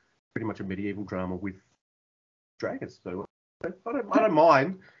just pretty much a medieval drama with dragons. So I don't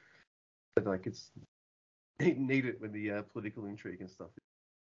mind, but like it's needed with the political intrigue and stuff.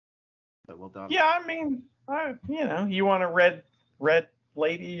 So well done. Yeah, I mean, you want a red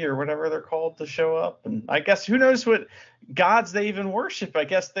lady or whatever they're called to show up, and I guess who knows what gods they even worship. I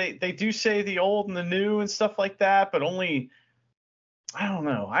guess they do say the old and the new and stuff like that, but only I don't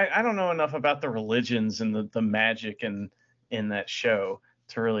know. I don't know enough about the religions and the magic in that show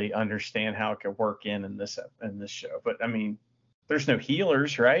to really understand how it could work in this show. But I mean, there's no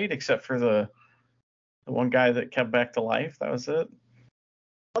healers, right? Except for the one guy that came back to life. That was it.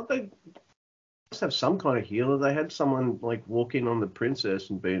 But they must have some kind of healer. They had someone like walk in on the princess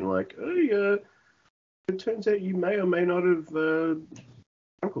and being like, "Hey, it turns out you may or may not have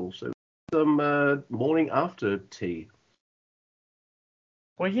uncle. So some morning after tea."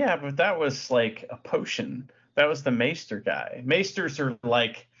 Well, yeah, but that was like a potion. That was the Maester guy. Maesters are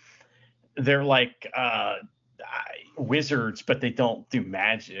like they're like wizards, but they don't do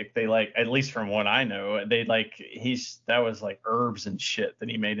magic. They like, at least from what I know, they like that was like herbs and shit that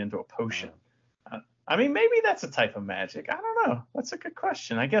he made into a potion. I mean, maybe that's a type of magic. I don't know. That's a good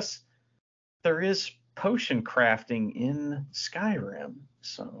question. I guess there is potion crafting in Skyrim.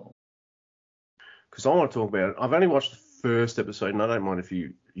 So, because I want to talk about it. I've only watched the first episode, and I don't mind if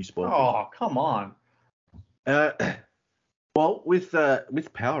you spoil it. Oh, come on. Well, with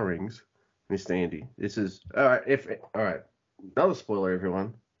Power Rings, Mr. Andy, this is all right. All right, another spoiler,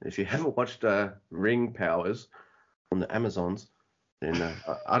 everyone. If you haven't watched Ring Powers on the Amazons, then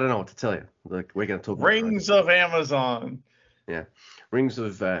I don't know what to tell you. Like we're going to talk about Rings of Amazon. Yeah, Rings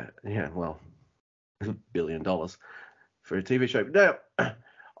of well, $1 billion for a TV show. Now,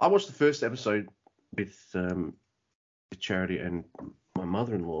 I watched the first episode with Charity and my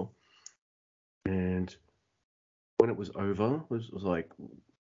mother-in-law, and when it was over, it was like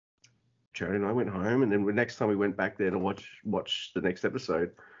Charity and I went home, and then the next time we went back there to watch the next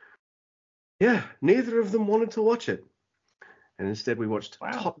episode, yeah, neither of them wanted to watch it, and instead we watched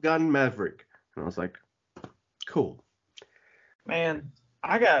Top Gun Maverick, and I was like, cool. Man,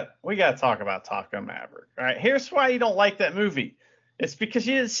 we got to talk about Top Gun Maverick. All right, here's why you don't like that movie. It's because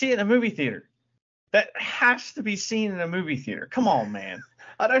you didn't see it in a movie theater. That has to be seen in a movie theater. Come on, man.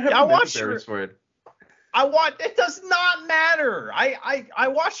 I don't have the for it. It does not matter. I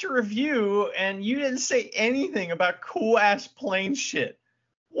watched your review and you didn't say anything about cool ass plane shit.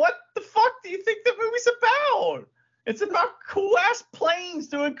 What the fuck do you think the movie's about? It's about cool ass planes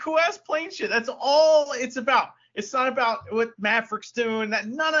doing cool ass plane shit. That's all it's about. It's not about what Maverick's doing.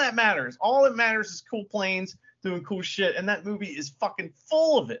 None of that matters. All that matters is cool planes doing cool shit, and that movie is fucking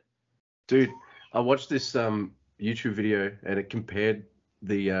full of it. Dude, I watched this YouTube video and it compared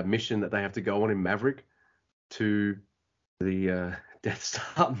the mission that they have to go on in Maverick to the Death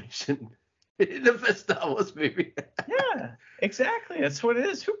Star mission in the first Star Wars movie. Yeah, exactly. That's what it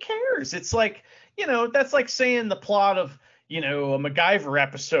is. Who cares? It's like, that's like saying the plot of, a MacGyver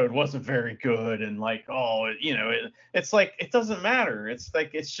episode wasn't very good and like, it's like, it doesn't matter. It's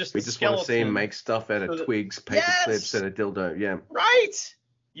like, it's just we just want to see him make stuff out of twigs, paper clips, and a dildo. Yeah. Right.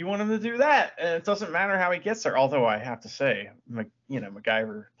 You want him to do that, and it doesn't matter how he gets there. Although I have to say,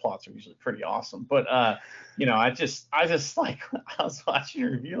 MacGyver plots are usually pretty awesome. But I just like, I was watching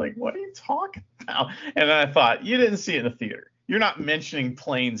your review, like, what are you talking about? And then I thought, you didn't see it in the theater. You're not mentioning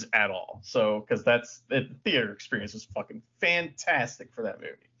planes at all. So, because the theater experience was fucking fantastic for that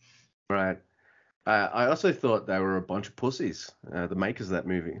movie. Right. I also thought they were a bunch of pussies, the makers of that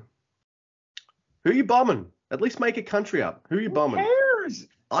movie. Who are you bombing? At least make a country up. Who are you bombing? Who cares?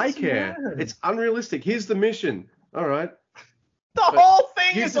 I care. Matter. It's unrealistic. Here's the mission. All right. The whole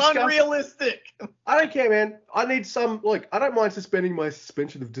thing is unrealistic. I don't care, man. I need some, I don't mind suspending my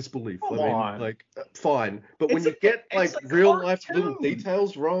suspension of disbelief. Come on. Fine. But when you get, real life little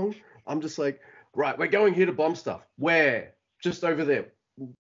details wrong, I'm just like, right, we're going here to bomb stuff. Where? Just over there.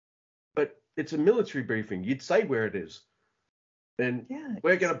 But it's a military briefing. You'd say where it is. And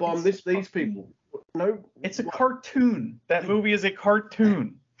we're going to bomb these people. No. It's a cartoon. That movie is a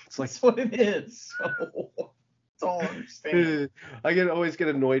cartoon. That's what it is. So. Don't understand. I always get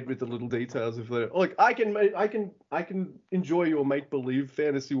annoyed with the little details of I can enjoy your make believe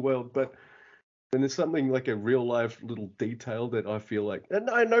fantasy world, but then there's something like a real life little detail that I feel like, and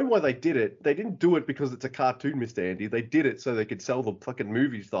I know why they did it. They didn't do it because it's a cartoon, Mr. Andy. They did it so they could sell the fucking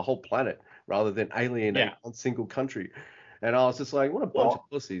movies to the whole planet rather than alienate one single country. And I was just like, what a bunch of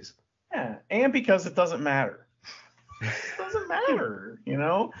pussies. Yeah, and because it doesn't matter. It doesn't matter,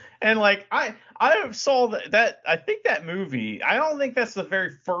 and I saw that I think that movie, I don't think that's the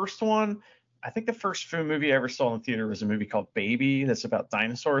very first one. I think the first movie I ever saw in the theater was a movie called Baby that's about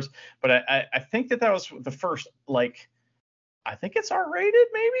dinosaurs, but I think that was the first, I think it's R-rated,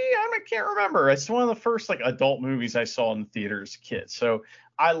 maybe. I can't remember. It's one of the first adult movies I saw in the theater as a kid. So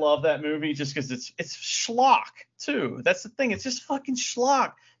I love that movie just because it's schlock too. That's the thing. It's just fucking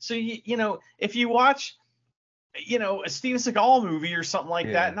schlock. So if you watch a Steven Seagal movie or something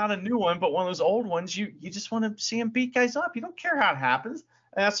like that, not a new one, but one of those old ones, you just want to see him beat guys up. You don't care how it happens.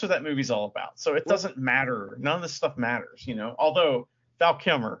 And that's what that movie's all about. So it doesn't matter. None of this stuff matters, although Val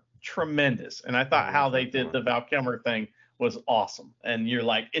Kilmer, tremendous. And I thought how they did the Val Kilmer thing was awesome. And you're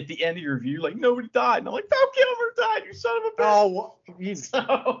like, at the end of your review, nobody died. And I'm like, Val Kilmer died, you son of a bitch.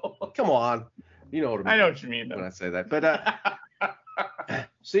 Oh, come on. You know what I mean. I know what you mean, though. When I say that. But,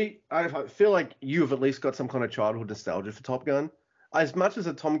 see, I feel like you have at least got some kind of childhood nostalgia for Top Gun. As much as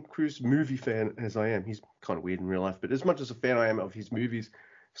a Tom Cruise movie fan as I am, he's kind of weird in real life, but as much as a fan I am of his movies,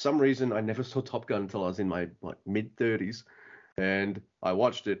 for some reason I never saw Top Gun until I was in my mid-30s, and I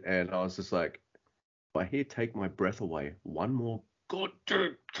watched it and I was just like, if I hear Take My Breath Away one more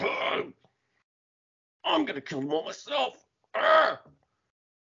goddamn time, I'm going to kill them all myself. I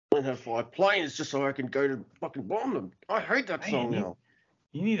have 5 planes just so I can go to fucking bomb them. I hate that song now.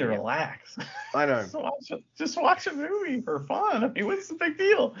 You need to relax. I know. Just watch a movie for fun. I mean, what's the big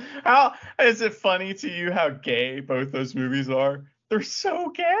deal? How is it funny to you how gay both those movies are? They're so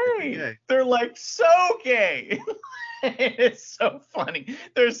gay. Yeah. They're so gay. It's so funny.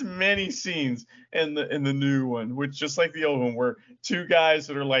 There's many scenes in the new one, which just like the old one, where 2 guys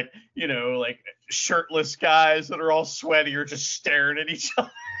that are shirtless guys that are all sweaty are just staring at each other.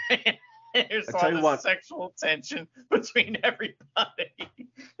 There's all this sexual tension between everybody.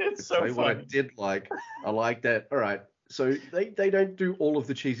 It's so funny. What I did like, I like that. All right, so they don't do all of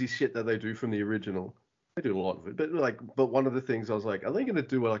the cheesy shit that they do from the original. They do a lot of it, but one of the things I was like, are they going to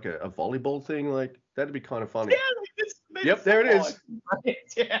do a volleyball thing? That'd be kind of funny. Yeah, yep, there it is. Right,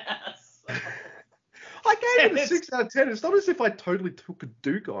 yes. I gave it a 6 out of 10. It's not as if I totally took a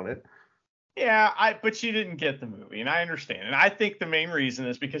Duke on it. Yeah, but you didn't get the movie, and I understand. And I think the main reason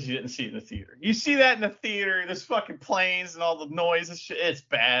is because you didn't see it in the theater. You see that in the theater, there's fucking planes and all the noise and shit. It's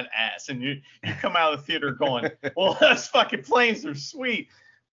badass. And you come out of the theater going, well, those fucking planes are sweet.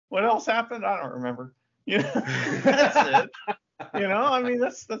 What else happened? I don't remember. You know, that's it. You know, I mean,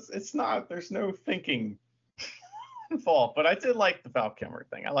 that's it's not. There's no thinking involved. But I did like the Val Kilmer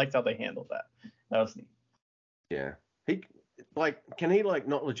thing. I liked how they handled that. That was neat. Yeah, he can he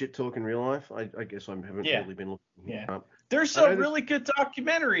not legit talk in real life? I guess I haven't really been looking. Yeah, there's a really good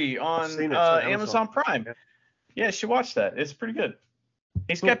documentary on Amazon Prime. Yeah, you should watch that. It's pretty good.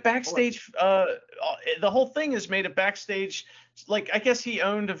 He's got backstage. The whole thing is made of backstage. Like, I guess he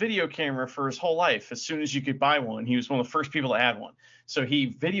owned a video camera for his whole life. As soon as you could buy one, he was one of the first people to add one. So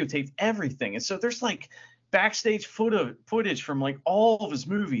he videotaped everything. And so there's like backstage footage from like all of his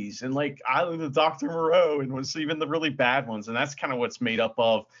movies and like Island of Dr. Moreau and was even the really bad ones. And that's kind of what's made up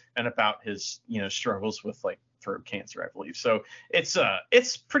of and about his, struggles with like throat cancer, I believe. So it's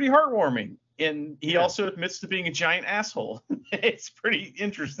pretty heartwarming. And he also admits to being a giant asshole. It's pretty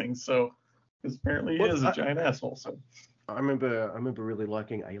interesting. So, because apparently he is a giant asshole. So I remember really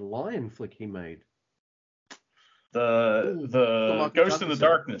liking a lion flick he made. The Ghost in the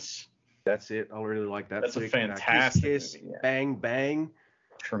Darkness. That's it. I really like that. That's flick. A fantastic Kiss, movie, Bang Bang.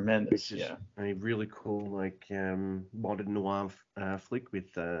 Tremendous. Yeah. A really cool modern noir flick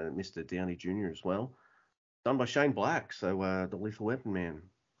with Mr. Downey Jr. as well. Done by Shane Black. So the Lethal Weapon man.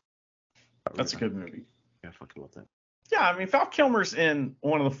 That's a good movie. Yeah, I fucking love that. Yeah, I mean, Val Kilmer's in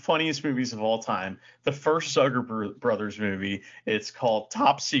one of the funniest movies of all time. The first Zucker Brothers movie. It's called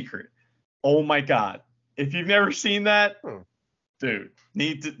Top Secret. Oh my God! If you've never seen that, dude,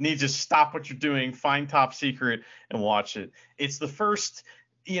 need to stop what you're doing, find Top Secret, and watch it. It's the first,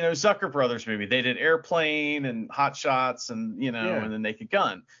 Zucker Brothers movie. They did Airplane and Hot Shots and and The Naked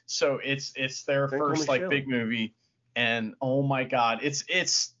Gun. So it's their first big movie, and oh my God,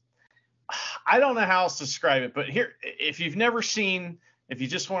 it's. I don't know how else to describe it, but here, if you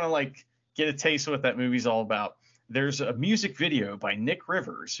just want to get a taste of what that movie's all about, there's a music video by Nick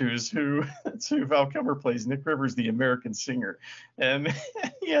Rivers, that's who Val Kilmer plays. Nick Rivers, the American singer, and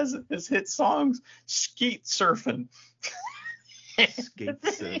he has his hit songs, Skeet Surfing. Skeet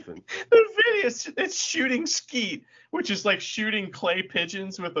surfing. The video, it's shooting skeet, which is like shooting clay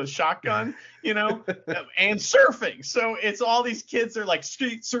pigeons with a shotgun, and surfing. So it's all these kids are like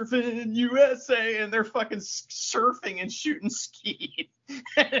skeet surfing in USA, and they're fucking surfing and shooting skeet.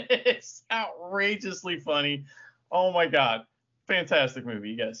 It's outrageously funny. Oh my God, fantastic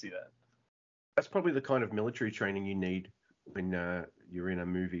movie. You gotta see that. That's probably the kind of military training you need when you're in a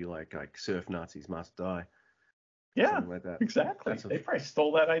movie like Surf Nazis Must Die. Yeah, like that. Exactly. They probably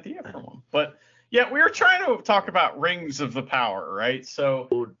stole that idea from them. But yeah, we were trying to talk about Rings of the Power, right? So,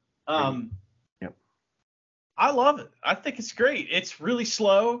 yep. I love it. I think it's great. It's really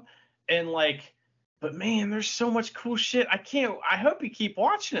slow and but man, there's so much cool shit. I hope you keep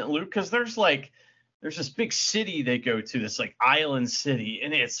watching it, Luke, because there's this big city they go to, this island city,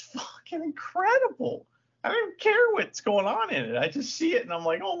 and it's fucking incredible. I don't care what's going on in it. I just see it and I'm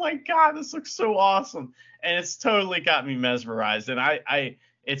like, oh my God, this looks so awesome. And it's totally got me mesmerized. And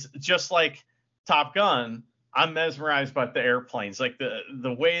it's just like Top Gun. I'm mesmerized by the airplanes. Like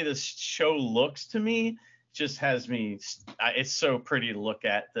the way this show looks to me just has me. It's so pretty to look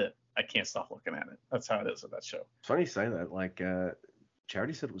at that I can't stop looking at it. That's how it is with that show. It's funny you say that.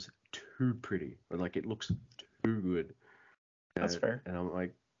 Charity said it was too pretty, or it looks too good. That's fair. And I'm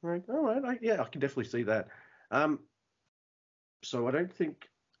like, right, all right, I can definitely see that. So I don't think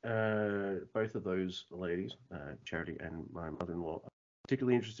both of those ladies, Charity and my mother-in-law, are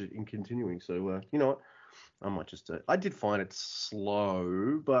particularly interested in continuing. So you know what, I might just. I did find it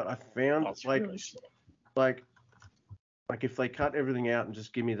slow, but I found really slow. If they cut everything out and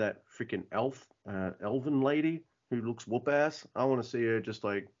just give me that freaking elven lady who looks whoop ass, I want to see her just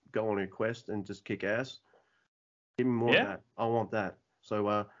go on her quest and just kick ass. Give me more of that. I want that.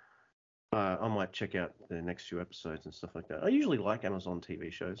 So I might check out the next few episodes and stuff like that. I usually like Amazon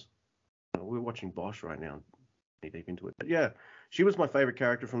TV shows. We're watching Bosch right now, deep into it. But yeah, she was my favorite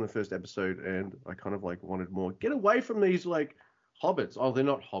character from the first episode, and I kind of wanted more. Get away from these hobbits. Oh, they're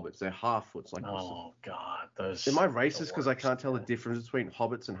not hobbits. They're half-foots. Oh God, those. Am I racist because I can't tell the difference between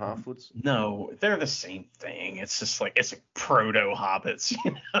hobbits and half-foots? No, they're the same thing. It's just it's proto hobbits.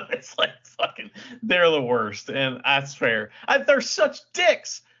 It's fucking. They're the worst, and that's fair. They're such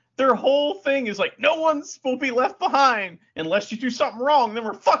dicks. Their whole thing is no one will be left behind unless you do something wrong. Then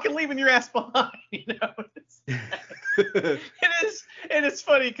we're fucking leaving your ass behind. It is, and it's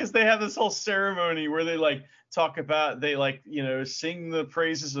funny because they have this whole ceremony where they like talk about, they like, sing the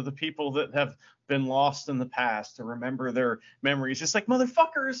praises of the people that have been lost in the past to remember their memories. It's like,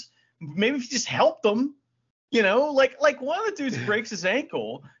 motherfuckers, maybe if you just help them, like one of the dudes breaks his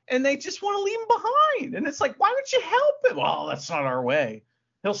ankle and they just want to leave him behind, and it's like, why would you help him? Well, that's not our way.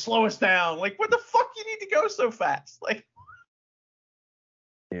 He'll slow us down. Like, what the fuck you need to go so fast? Like.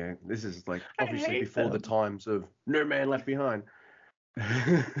 Yeah, this is like obviously before the times of No Man Left Behind.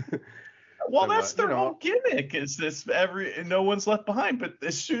 Well, that's their whole gimmick. Is this no one's left behind, but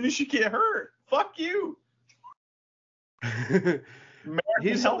as soon as you get hurt, fuck you.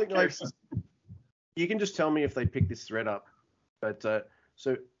 Here's something like, you can just tell me if they pick this thread up, but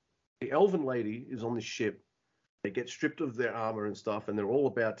so the Elven lady is on this ship. They get stripped of their armor and stuff, and they're all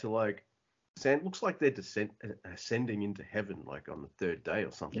about to like. Looks like they're ascending into heaven, like on the third day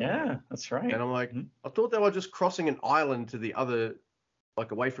or something. Yeah, that's right. And I'm like, I thought they were just crossing an island to the other,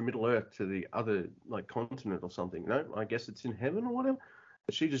 like away from Middle Earth to the other like continent or something. No, I guess it's in heaven or whatever.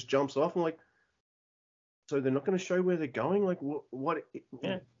 But she just jumps off. I'm like, so they're not going to show where they're going? Like, what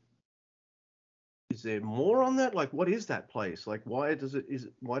yeah. Is there more on that? Like, what is that place? Like, why did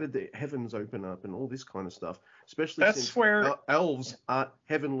the heavens open up and all this kind of stuff? Especially since elves aren't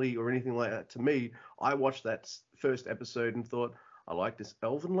heavenly or anything like that. To me, I watched that first episode and thought, I like this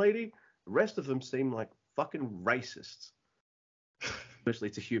elven lady. The rest of them seem like fucking racists,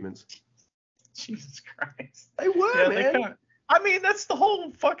 especially to humans. Jesus Christ. They were, man. I mean, that's the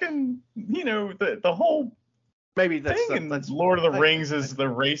whole fucking, the whole. Maybe that's Lord of the Rings is the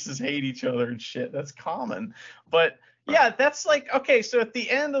races hate each other and shit. That's common. But yeah, that's like, okay, so at the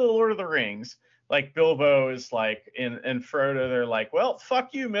end of the Lord of the Rings, like Bilbo is like, and Frodo, they're like, well,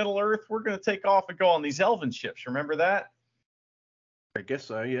 fuck you, Middle Earth. We're going to take off and go on these elven ships. Remember that? I guess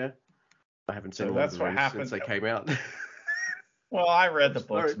so, yeah. I haven't seen Lord of the Rings since they came out. Well, I read the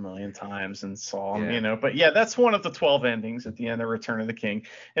books a million times and saw them, But yeah, that's one of the 12 endings at the end of Return of the King.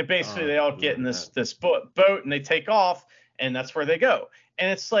 And basically they all get in this boat and they take off, and that's where they go.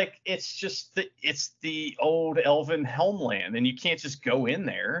 And it's like, it's the old elven Helmland, and you can't just go in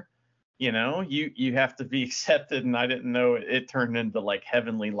there. You have to be accepted, and I didn't know it turned into like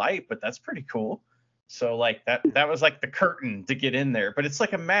heavenly light, but that's pretty cool. So like that was like the curtain to get in there, but it's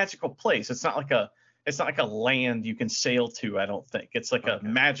like a magical place. It's not like a land you can sail to, I don't think. It's like a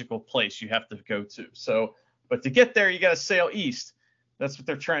magical place you have to go to. So, but to get there, you got to sail east. That's what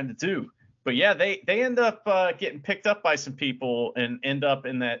they're trying to do. But yeah, they end up getting picked up by some people and end up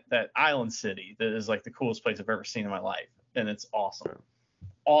in that island city that is like the coolest place I've ever seen in my life, and it's awesome.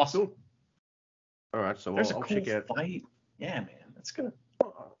 Awesome. Cool. All right, so I'll check out. Fight. Yeah, man, that's good.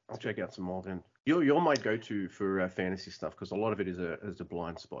 I'll check out some more then. You're my go-to for fantasy stuff, because a lot of it is a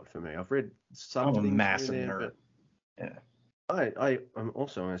blind spot for me. I've read some. I'm a massive nerd. Yeah. I'm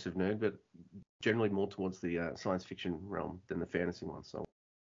also a massive nerd, but generally more towards the science fiction realm than the fantasy one. So.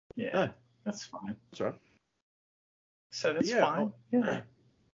 Yeah, that's fine. That's right. So that's fine. Yeah.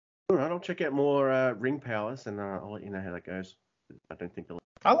 All right, I'll check out more Ring Palace, and I'll let you know how that goes. I don't think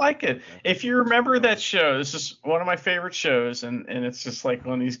I like it. If you remember that show, this is one of my favorite shows, and it's just like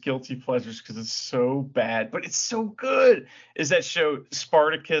one of these guilty pleasures because it's so bad, but it's so good. Is that show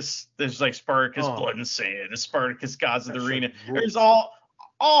Spartacus? There's like Spartacus Blood and Sand, and Spartacus Gods of the Arena. There's all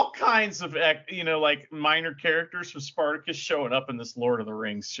kinds of like minor characters from Spartacus showing up in this Lord of the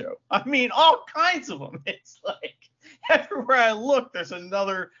Rings show. I mean, all kinds of them. It's like everywhere I look, there's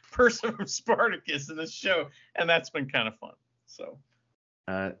another person from Spartacus in this show, and that's been kind of fun. So.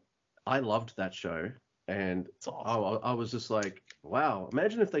 I loved that show, and awesome. I was just like, wow,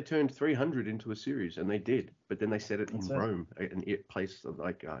 imagine if they turned 300 into a series, and they did, but then they set it in Rome, an place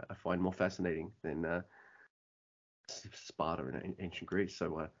like I find more fascinating than Sparta and ancient Greece.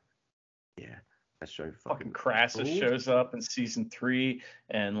 So yeah, that show fucking Crassus shows up in season 3,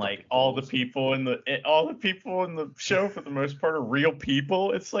 and like all the people in the show for the most part are real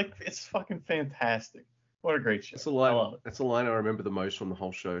people. It's like, it's fucking fantastic. What a great show. I love it. That's the line I remember the most from the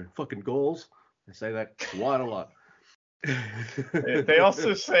whole show. Fucking Gauls. They say that quite a lot. They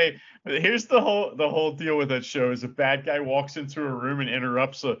also say, here's the whole deal with that show is a bad guy walks into a room and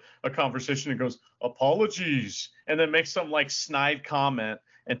interrupts a conversation and goes, apologies, and then makes some like snide comment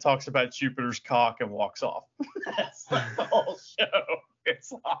and talks about Jupiter's cock and walks off. That's like the whole show.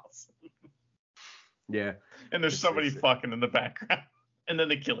 It's awesome. Yeah. And there's somebody fucking in the background, and then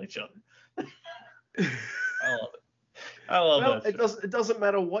they kill each other. I love it. It doesn't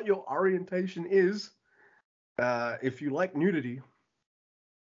matter what your orientation is. If you like nudity,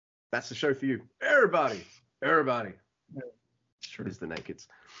 that's the show for you. Everybody. Sure. Is the nakeds.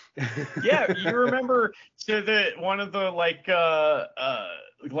 Yeah, you remember one of the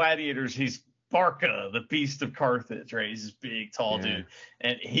gladiators, he's Barca, the beast of Carthage, right? He's this big, tall dude.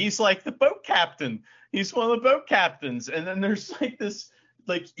 And he's like the boat captain. He's one of the boat captains. And then there's like this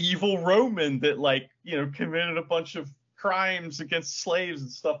evil Roman that committed a bunch of crimes against slaves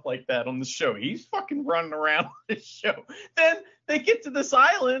and stuff like that on the show. He's fucking running around on this show. Then they get to this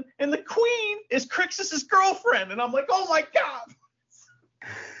island and the queen is Crixus's girlfriend. And I'm like, oh my God.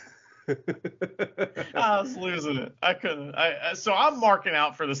 I was losing it. I couldn't. So I'm marking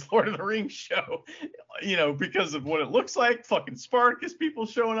out for this Lord of the Rings show, because of what it looks like. Fucking Spartacus people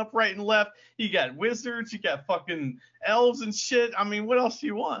showing up right and left. You got wizards, you got fucking elves and shit. I mean, what else do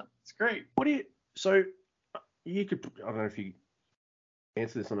you want? It's great. So you could, I don't know if you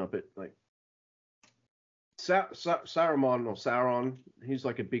answer this or not, but like Saruman or Sauron, he's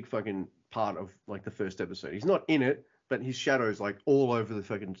like a big fucking part of like the first episode. He's not in it, but his shadow's like all over the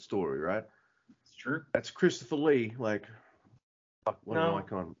fucking story, right? It's true. That's Christopher Lee, like, what an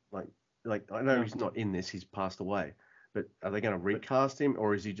icon. Like I know he's not in this, he's passed away. But are they going to recast him,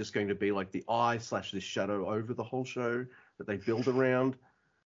 or is he just going to be like the eye / this shadow over the whole show that they build around?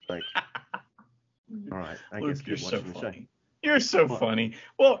 Like, all right, I Luke, guess keep watching the show. You're so funny.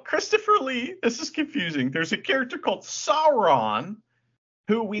 Well, Christopher Lee, this is confusing. There's a character called Sauron,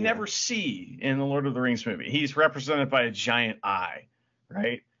 who we never see in the Lord of the Rings movie. He's represented by a giant eye,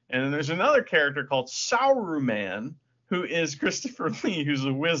 right? And then there's another character called Sauruman, who is Christopher Lee, who's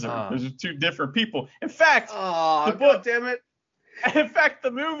a wizard. Those are two different people. In fact, the book, God damn it. In fact,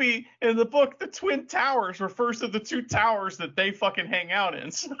 the movie in the book, The Twin Towers, refers to the two towers that they fucking hang out in.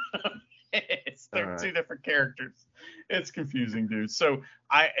 So they're two different characters. It's confusing, dude. So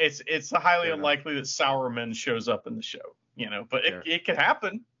it's highly unlikely that Sauron shows up in the show, but it could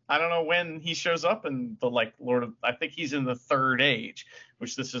happen. I don't know when he shows up in the I think he's in the Third Age,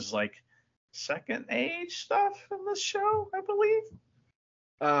 which this is like Second Age stuff in this show, I believe.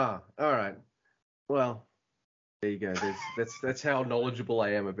 All right. Well, there you go. That's how knowledgeable I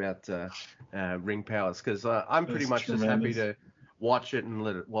am about ring powers, because I'm pretty much just happy to watch it and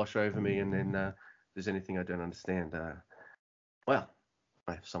let it wash over me, and then if there's anything I don't understand, well,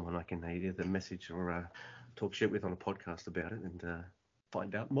 I have someone I can either message or talk shit with on a podcast about it and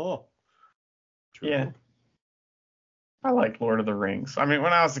find out more. Cool. I like Lord of the Rings. I mean,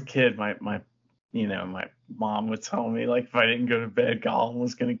 when I was a kid, my mom would tell me if I didn't go to bed, Gollum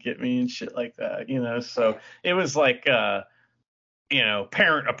was gonna get me and shit like that. So it was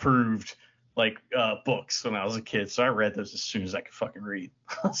parent approved books when I was a kid. So I read those as soon as I could fucking read.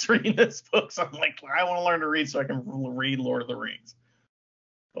 I was reading those books. I'm like, I want to learn to read so I can read Lord of the Rings.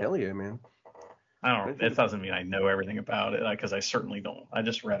 But hell yeah, man. I don't know. It doesn't mean I know everything about it, because I certainly don't. I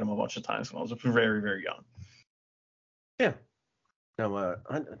just read them a bunch of times when I was very, very young. Yeah. No,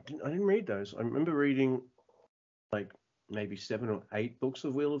 I didn't read those. I remember reading maybe 7 or 8 books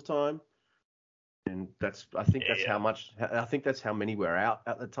of Wheel of Time, and I think that's how many were out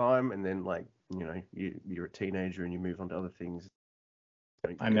at the time. And then you're a teenager and you move on to other things.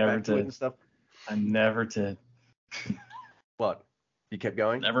 I never did. And stuff. I never did. What? You kept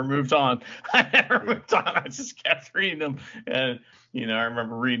going? Never moved on. I never moved on. I just kept reading them. And, I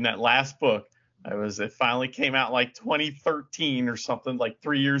remember reading that last book. It finally came out 2013 or something,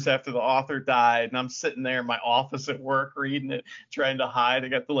 3 years after the author died. And I'm sitting there in my office at work reading it, trying to hide. I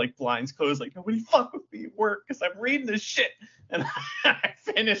got the blinds closed, nobody fuck with me at work because I'm reading this shit. And I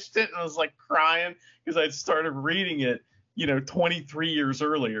finished it and I was crying because I'd started reading it, 23 years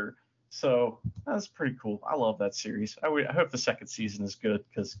earlier. So that's pretty cool. I love that series. I hope the second season is good,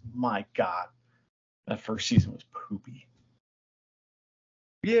 because my God, that first season was poopy.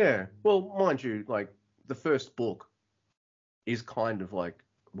 Yeah. Well, mind you, the first book is kind of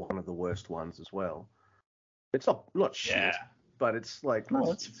one of the worst ones as well. It's not shit, but it's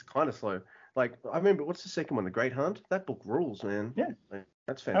it's kind of slow. I remember, what's the second one? The Great Hunt? That book rules, man. Yeah.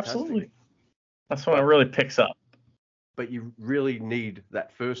 That's fantastic. Absolutely. That's when it really picks up. But you really need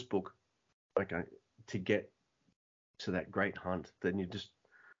that first book to get to that Great Hunt. Then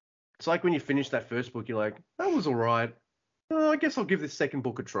it's like when you finish that first book, you're like, that was all right. I guess I'll give this second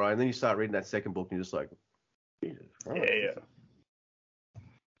book a try. And then you start reading that second book and you're just like, Jesus Christ. Yeah.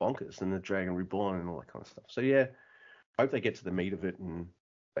 Bonkers. And the Dragon Reborn and all that kind of stuff. So yeah, I hope they get to the meat of it and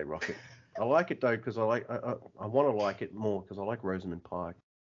they rock it. I like it though, because I want to like it more because I like Rosamund Pike,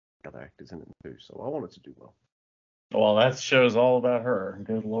 other actors in it too. So I want it to do well. Well, that show's all about her.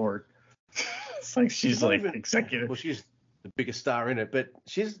 Good Lord. It's she's executive. Well, she's the biggest star in it, but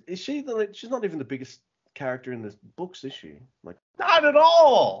she's not even the biggest character in the books, is she? Like, not at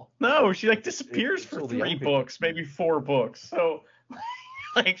all. No, she like disappears it's for all the 3 young people. books, maybe 4 books. So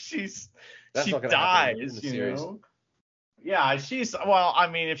like she That's not gonna happen in dies, the you series. know. Yeah, well, I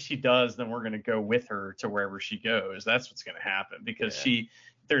mean, if she does, then we're gonna go with her to wherever she goes. That's what's gonna happen because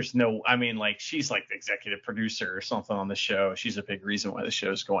there's no, I mean, like she's like the executive producer or something on the show. She's a big reason why the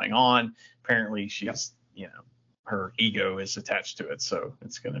show's going on. Apparently, she's, you know, her ego is attached to it, so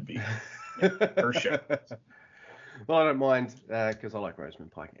it's gonna be her show. Well, I don't mind because I like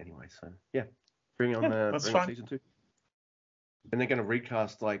Rosamund Pike anyway. So yeah, bring on season 2. And they're going to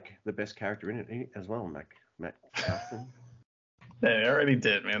recast like the best character in it as well, Matt Carlson. They already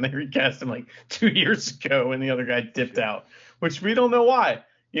did, man. They recast him like 2 years ago, and the other guy dipped out, which we don't know why,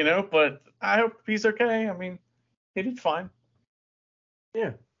 you know. But I hope he's okay. I mean, he did fine.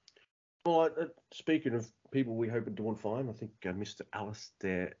 Yeah. Well, speaking of people we hope are doing fine, I think Mr.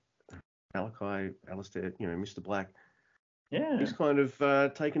 Alistair, you know, Mr. Black. Yeah. He's kind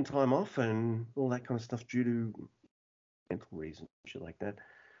of taken time off and all that kind of stuff due to mental reasons, shit like that.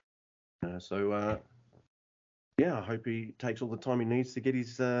 Yeah, I hope he takes all the time he needs to get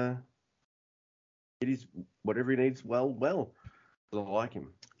his whatever he needs well. Because I like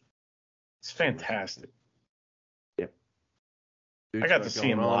him. It's fantastic. Yep. I got to see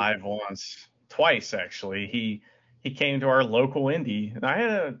him live twice actually. He came to our local indie, and I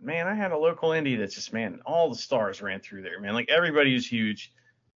had a local indie that's just, man, all the stars ran through there, man. Like everybody who's huge,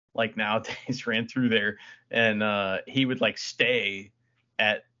 like nowadays, ran through there, and he would like stay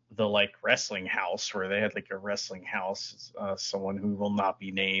at the like wrestling house where they had like a wrestling house. Someone who will not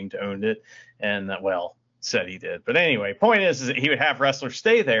be named owned it, and said he did. But anyway, point is that he would have wrestlers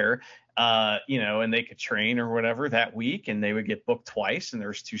stay there, you know, and they could train or whatever that week, and they would get booked twice, and there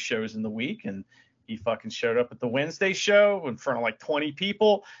was 2 shows in the week, and he fucking showed up at the Wednesday show in front of like 20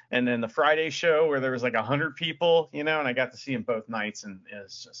 people, and then the Friday show where there was like 100 people, you know, and I got to see him both nights, and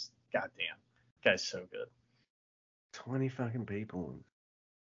it's just, goddamn, guy's so good. 20 fucking people.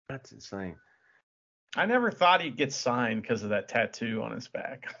 That's insane. I never thought he'd get signed because of that tattoo on his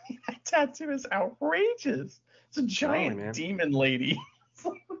back. I mean, that tattoo is outrageous. It's a giant demon lady. It's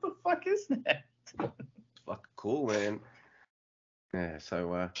like, what the fuck is that? It's fucking cool, man. Yeah,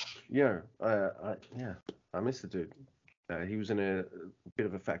 so I miss the dude. He was in a bit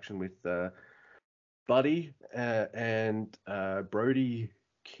of a faction with Buddy and Brody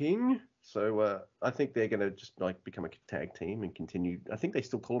King. So I think they're gonna just like become a tag team and continue. I think they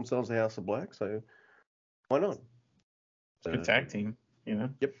still call themselves the House of Black, so why not? Good tag team, you know.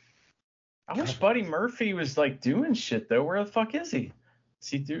 Yep. I wish Buddy Murphy was like doing shit though. Where the fuck is he?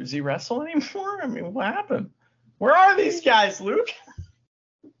 Does he wrestle anymore? I mean, what happened? Where are these guys, Luke?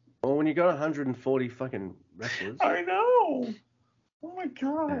 Well, when you got 140 fucking wrestlers. I know. Oh my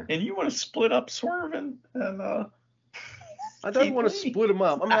god. Yeah. And you want to split up Swervin and I don't want to split them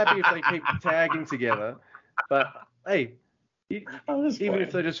up. I'm happy if they keep tagging together. But hey, even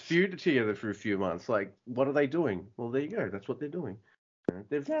if they just feud together for a few months, like, what are they doing? Well, there you go. That's what they're doing.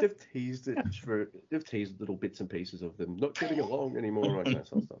 They've teased it they've teased little bits and pieces of them not getting along anymore, like that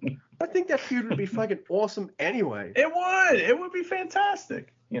sort of stuff. I think that feud would be fucking awesome anyway. It would be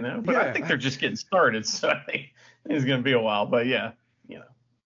fantastic, you know. But I think they're just getting started, so I think it's gonna be a while. But yeah, you know,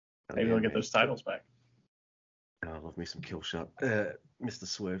 maybe they'll get those titles back. I love me some Killshot, Mr.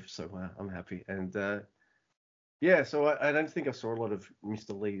 Swerve. So I'm happy, and so I don't think I saw a lot of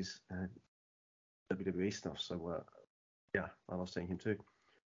Mr. Lee's WWE stuff. So I love seeing him too.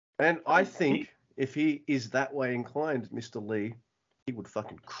 And I think if he is that way inclined, Mr. Lee, he would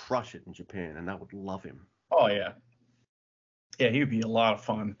fucking crush it in Japan, and I would love him. Oh yeah, he would be a lot of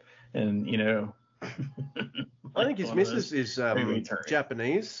fun, and you know. I think his missus is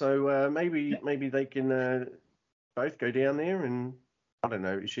Japanese, so maybe they can both go down there, and I don't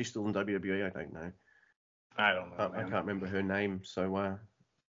know. Is she still in WWE? I don't know. I don't know. I can't remember her name, so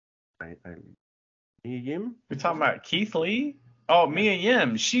Mia Yim? You're talking about Keith Lee? Oh, Mia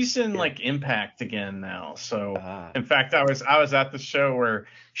Yim. She's in like Impact again now. So in fact, I was at the show where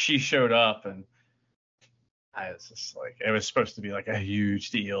she showed up, and I was just like, it was supposed to be like a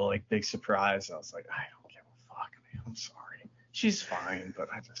huge deal, like big surprise. I was like, I don't give a fuck, man. I'm sorry. She's fine, but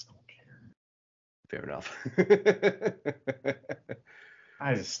I just don't care. Fair enough.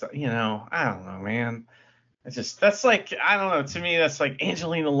 I just, I don't know, man. That's like, I don't know. To me, that's like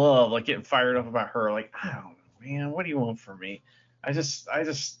Angelina Love, like getting fired up about her. Like, I don't know, man. What do you want from me? I don't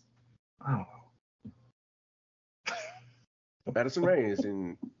know. Madison Rain is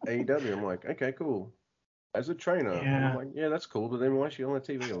in AEW. I'm like, okay, cool. As a trainer, I'm like, yeah, that's cool. But then why is she on the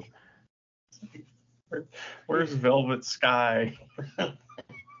TV? Where's Velvet Sky?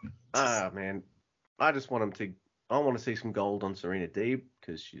 Man. I just want I want to see some gold on Serena Deeb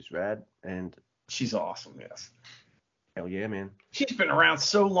because she's rad and she's awesome. Yes. Hell yeah, man. She's been around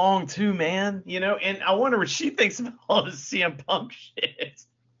so long too, man. And I wonder what she thinks about all this CM Punk shit.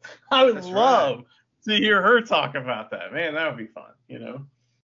 I would love to hear her talk about that, man. That would be fun.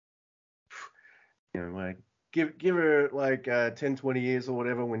 Like give her like 10, 20 years or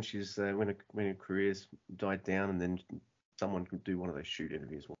whatever when she's when her career's died down, and then someone can do one of those shoot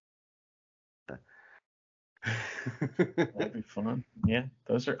interviews. That'd be fun. Yeah,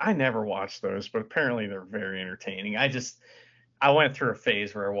 I never watched those, but apparently they're very entertaining. I went through a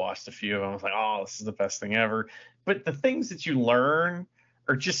phase where I watched a few of them. I was like, oh, this is the best thing ever. But the things that you learn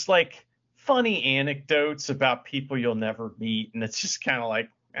are just like funny anecdotes about people you'll never meet, and it's just kind of like,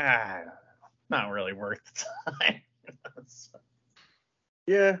 not really worth the time.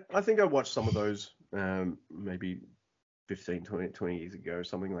 Yeah, I think I watched some of those maybe 15, 20 years ago or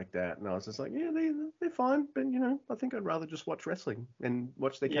something like that, and I was just like, yeah, they're fine, but I think I'd rather just watch wrestling and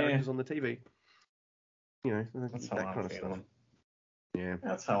watch their characters on the TV. That's that how kind I'm of feeling. stuff. Yeah,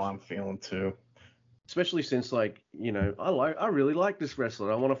 that's how I'm feeling too. Especially since, like, I really like this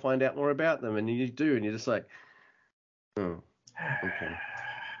wrestler. I want to find out more about them, and you do, and you're just like, oh, okay.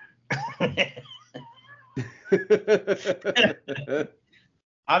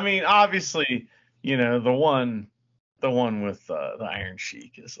 I mean, obviously, the one with the Iron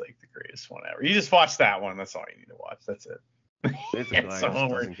Sheik is like the greatest one ever. You just watch that one. That's all you need to watch. That's it. There's a guy who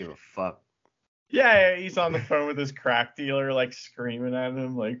doesn't give a fuck. Yeah, he's on the phone with his crack dealer, like screaming at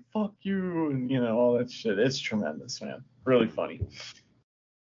him, like "fuck you" and all that shit. It's tremendous, man. Really funny.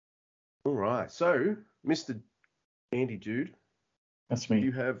 All right, so Mr. Andy Dude, that's me.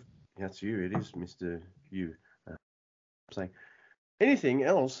 That's you. It is Mr. You. Saying anything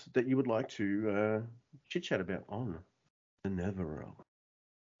else that you would like to chit chat about on the Neverell?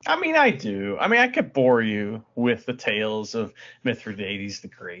 I mean, I do. I mean, I could bore you with the tales of Mithridates the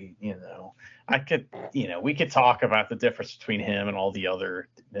Great. I could, we could talk about the difference between him and all the other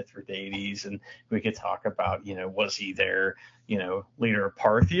Mithridates, and we could talk about, was he their, leader of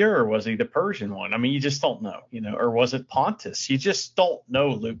Parthia, or was he the Persian one? I mean, you just don't know, or was it Pontus? You just don't know,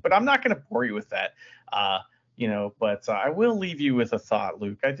 Luke. But I'm not going to bore you with that, But I will leave you with a thought,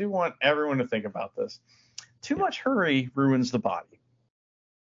 Luke. I do want everyone to think about this. Too much hurry ruins the body.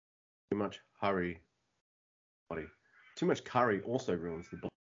 Too much hurry. Body. Too much curry also ruins the body.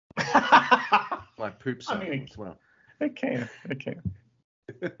 My poop cycle as well. It can.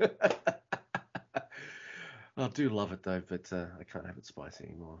 I do love it though, but I can't have it spicy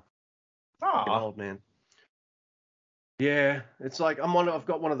anymore. Oh, old man. Yeah, it's like I've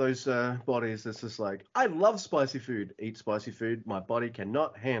got one of those bodies that's just like, I love spicy food. Eat spicy food. My body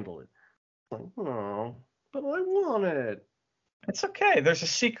cannot handle it. Like, oh, but I want it. It's okay. There's a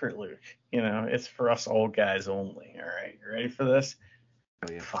secret, Luke. It's for us old guys only. All right, you ready for this?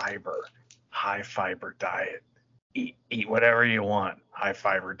 Oh, yeah. Fiber, high fiber diet. Eat whatever you want. High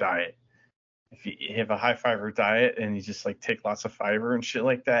fiber diet. If you have a high fiber diet and you just like take lots of fiber and shit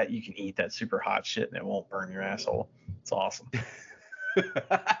like that, you can eat that super hot shit and it won't burn your asshole. It's awesome.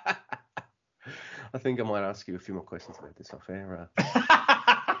 I think I might ask you a few more questions about this off air.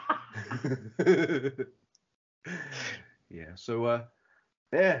 Yeah, so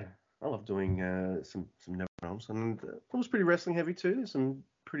yeah, I love doing some Neverells, and it was pretty wrestling heavy too. There's some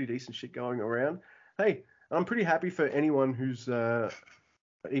pretty decent shit going around. Hey, I'm pretty happy for anyone who's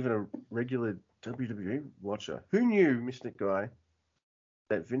even a regular WWE watcher. Who knew, Mystic Guy,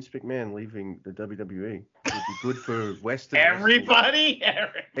 that Vince McMahon leaving the WWE would be good for Western everybody,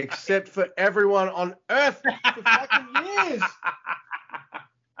 except for everyone on Earth for fucking years.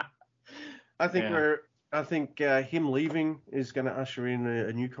 I think him leaving is going to usher in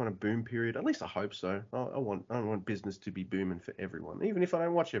a new kind of boom period. At least I hope so. I want business to be booming for everyone, even if I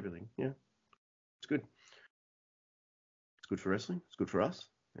don't watch everything. Yeah, it's good. It's good for wrestling. It's good for us.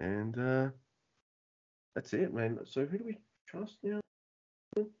 And that's it, man. So who do we trust now?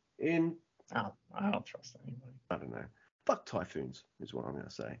 I don't trust anybody. I don't know. Fuck Typhoons is what I'm going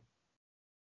to say.